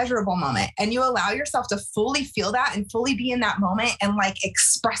having a pleasurable moment and you allow yourself to fully feel that and fully be in that moment and like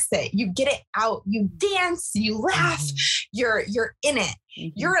express it, you get it out, you dance, you laugh, you're in it.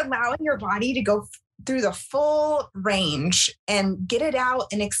 You're allowing your body to go through the full range and get it out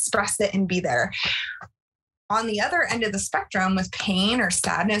and express it and be there. On the other end of the spectrum with pain or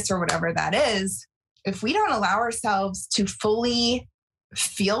sadness or whatever that is, if we don't allow ourselves to fully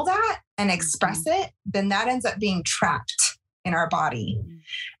feel that and express it, then that ends up being trapped in our body.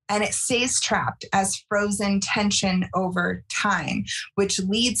 And it stays trapped as frozen tension over time, which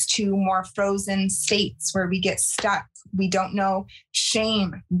leads to more frozen states where we get stuck. We don't know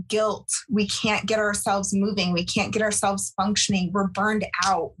shame, guilt. We can't get ourselves moving. We can't get ourselves functioning. We're burned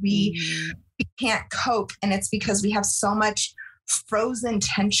out. We can't cope. And it's because we have so much frozen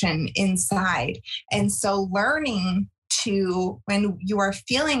tension inside. And so learning to, when you are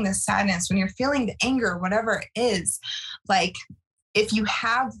feeling the sadness, when you're feeling the anger, whatever it is, like if you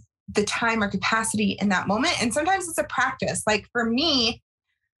have the time or capacity in that moment, and sometimes it's a practice, like for me,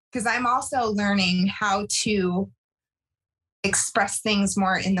 because I'm also learning how to express things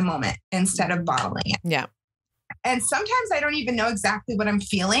more in the moment instead of bottling it. Yeah. And sometimes I don't even know exactly what I'm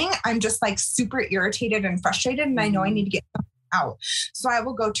feeling. I'm just like super irritated and frustrated, and I know I need to get something out. So I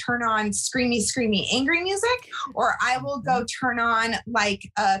will go turn on screamy, angry music, or I will go turn on like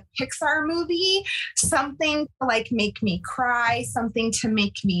a Pixar movie, something to like make me cry, something to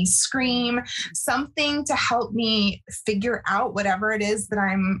make me scream, something to help me figure out whatever it is that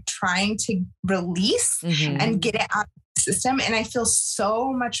I'm trying to release and get it out of the system. And I feel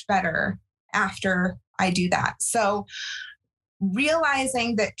so much better after I do that. So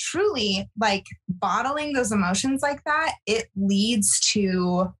realizing that truly like bottling those emotions like that, it leads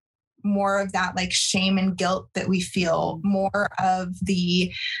to more of that like shame and guilt that we feel, more of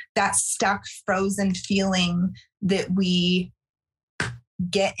that stuck frozen feeling that we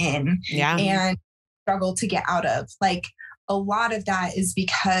get in and struggle to get out of. Like a lot of that is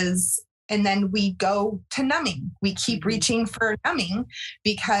because, and then we go to numbing. We keep reaching for numbing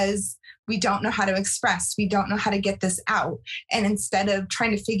because we don't know how to express. We don't know how to get this out. And instead of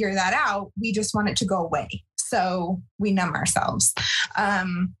trying to figure that out, we just want it to go away. So we numb ourselves.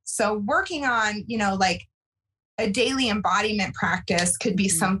 So working on, you know, like a daily embodiment practice could be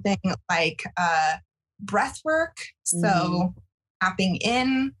something like breath work. So tapping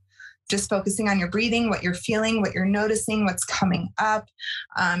in, just focusing on your breathing, what you're feeling, what you're noticing, what's coming up.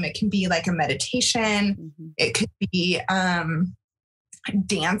 It can be like a meditation. It could be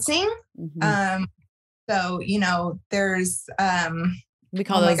dancing. So, you know, there's we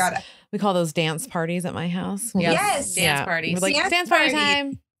call those dance parties at my house. Yes, dance parties. We're like dance party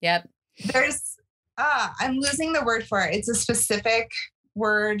time. Yep. There's I'm losing the word for it. It's a specific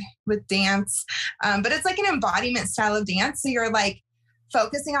word with dance. But it's like an embodiment style of dance. So you're like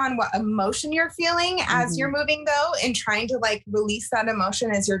focusing on what emotion you're feeling as you're moving though, and trying to like release that emotion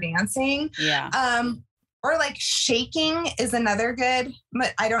as you're dancing. Or like shaking is another good,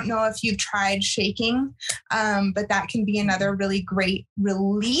 I don't know if you've tried shaking, but that can be another really great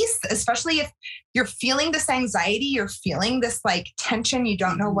release, especially if you're feeling this anxiety, you're feeling this like tension, you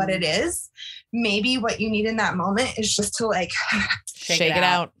don't know what it is. Maybe what you need in that moment is just to like shake it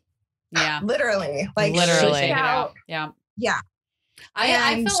out. Yeah. Literally. Shake it out. Yeah. Yeah.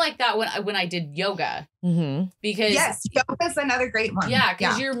 I feel like that when I did yoga, because yes, yoga is another great one. Yeah,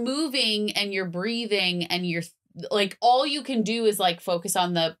 because you're moving and you're breathing and you're like all you can do is like focus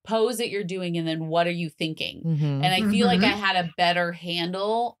on the pose that you're doing and then what are you thinking? And I feel like I had a better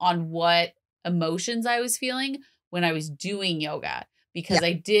handle on what emotions I was feeling when I was doing yoga, because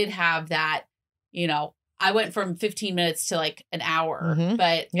I did have that, you know, I went from 15 minutes to like an hour,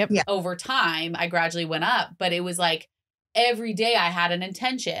 but over time I gradually went up, but it was like every day I had an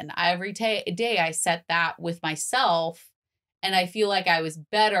intention. Every day I set that with myself. And I feel like I was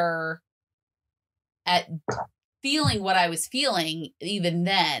better at feeling what I was feeling even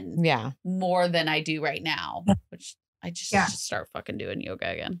then. Yeah. More than I do right now, which I just start fucking doing yoga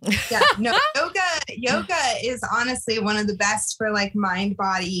again. Yeah. No, yoga yoga is honestly one of the best for like mind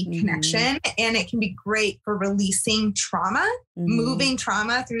body connection, and it can be great for releasing trauma, moving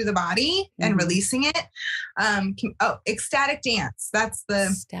trauma through the body and releasing it. Ecstatic dance. That's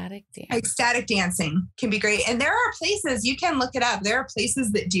the ecstatic dancing can be great. And there are places you can look it up. There are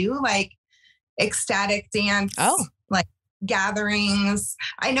places that do like ecstatic dance. Like gatherings.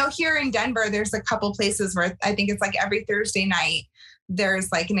 I know here in Denver, there's a couple places where I think it's like every Thursday night,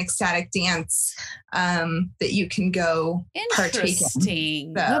 there's like an ecstatic dance that you can go partake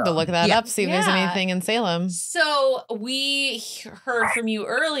in. So, I'll have to look that up, see if there's anything in Salem. So we heard from you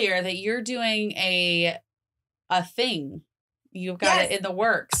earlier that you're doing a thing. You've got it in the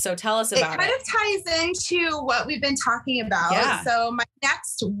works. So tell us about it. It kind of ties into what we've been talking about. Yeah. So my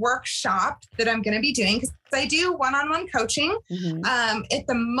next workshop that I'm going to be doing, because I do one-on-one coaching. At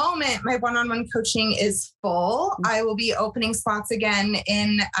the moment, my one-on-one coaching is full. I will be opening slots again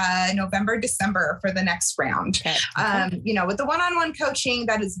in November, December for the next round. You know, with the one-on-one coaching,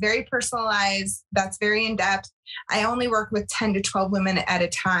 that is very personalized. That's very in-depth. I only work with 10 to 12 women at a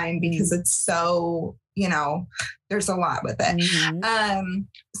time because it's so, you know, there's a lot with it.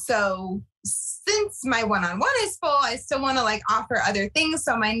 So since my one-on-one is full, I still want to like offer other things.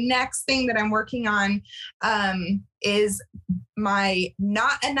 So my next thing that I'm working on is my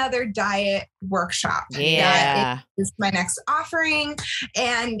Not Another Diet workshop. That is my next offering.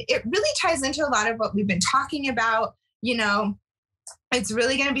 And it really ties into a lot of what we've been talking about. You know, it's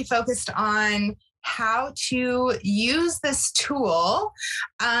really going to be focused on how to use this tool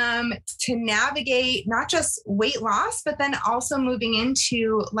to navigate not just weight loss, but then also moving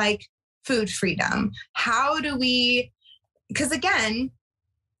into like food freedom. How do we, because again,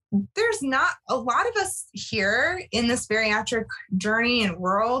 there's not a lot of us here in this bariatric journey and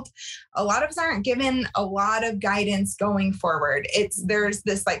world. A lot of us aren't given a lot of guidance going forward. There's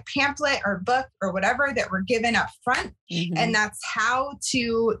this like pamphlet or book or whatever that we're given up front. And that's how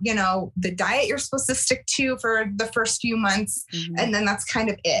to, you know, the diet you're supposed to stick to for the first few months. And then that's kind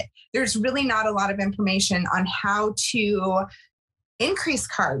of it. There's really not a lot of information on how to increase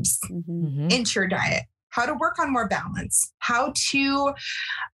carbs into your diet, how to work on more balance, how to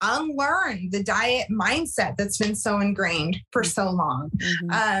unlearn the diet mindset that's been so ingrained for so long.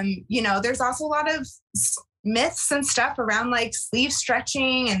 You know, there's also a lot of myths and stuff around like sleeve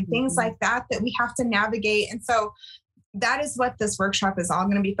stretching and things like that we have to navigate. And so that is what this workshop is all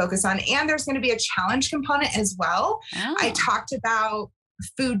going to be focused on. And there's going to be a challenge component as well. I talked about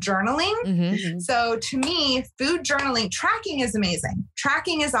food journaling. So to me, food journaling, tracking is amazing.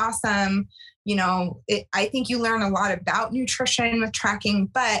 Tracking is awesome. You know, I think you learn a lot about nutrition with tracking,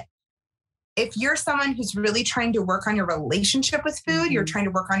 but if you're someone who's really trying to work on your relationship with food, you're trying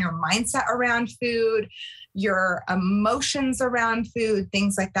to work on your mindset around food, your emotions around food,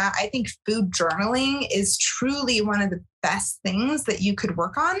 things like that. I think food journaling is truly one of the best things that you could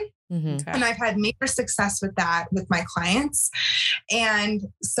work on. And I've had major success with that with my clients. And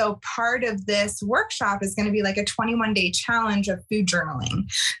so part of this workshop is going to be like a 21-day challenge of food journaling.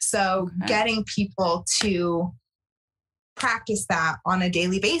 So getting people to practice that on a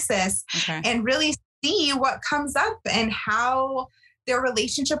daily basis and really see what comes up and how their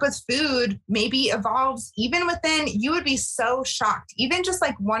relationship with food maybe evolves even within, you would be so shocked, even just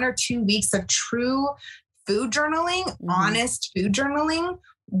like 1 or 2 weeks of true food journaling, honest food journaling,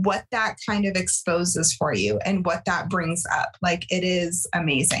 what that kind of exposes for you and what that brings up. Like it is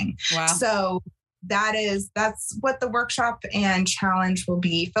amazing. So that's what the workshop and challenge will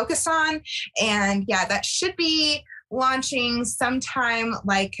be focused on. And that should be launching sometime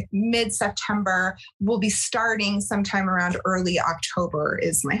like mid-September. We'll be starting sometime around early October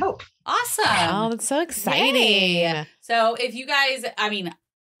is my hope. Awesome. Oh, that's so exciting. Yay. So if you guys, I mean,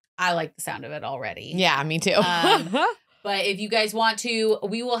 I like the sound of it already. Yeah, me too. But if you guys want to,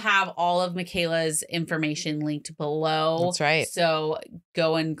 we will have all of Micaela's information linked below. That's right. So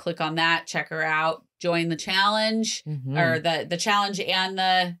go and click on that, check her out, join the challenge or the challenge and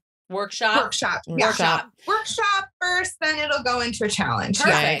the workshop. Workshop first, then it'll go into a challenge.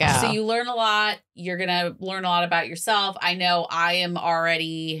 Perfect. So you learn a lot. You're going to learn a lot about yourself. I know I am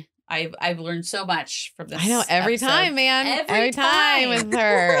already... I've learned so much from this. I know every episode. Time, man. Every time with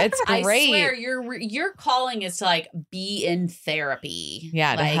her. It's great. I swear your calling is to like be in therapy.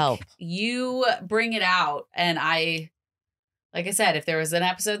 Yeah, like, to help. You bring it out, and Like I said, if there was an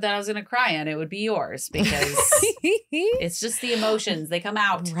episode that I was going to cry in, it would be yours because it's just the emotions. They come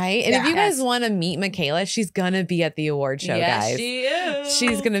out. Right. And if you guys want to meet Micaela, she's going to be at the award show, guys. She is.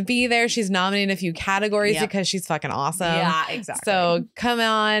 She's going to be there. She's nominated in a few categories because she's fucking awesome. Yeah, exactly. So come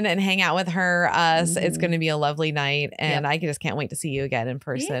on and hang out with her, us. It's going to be a lovely night. And I just can't wait to see you again in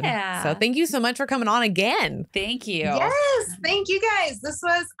person. Yeah. So thank you so much for coming on again. Thank you. Yes. Thank you guys.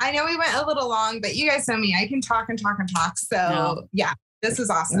 I know we went a little long, but you guys know me. I can talk and talk and talk. So yeah, this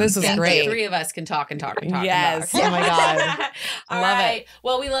was awesome. This was great. The three of us can talk and talk and talk. Yes. And talk. Oh my God. All right.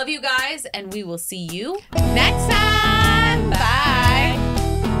 Well, we love you guys and we will see you next time. Bye.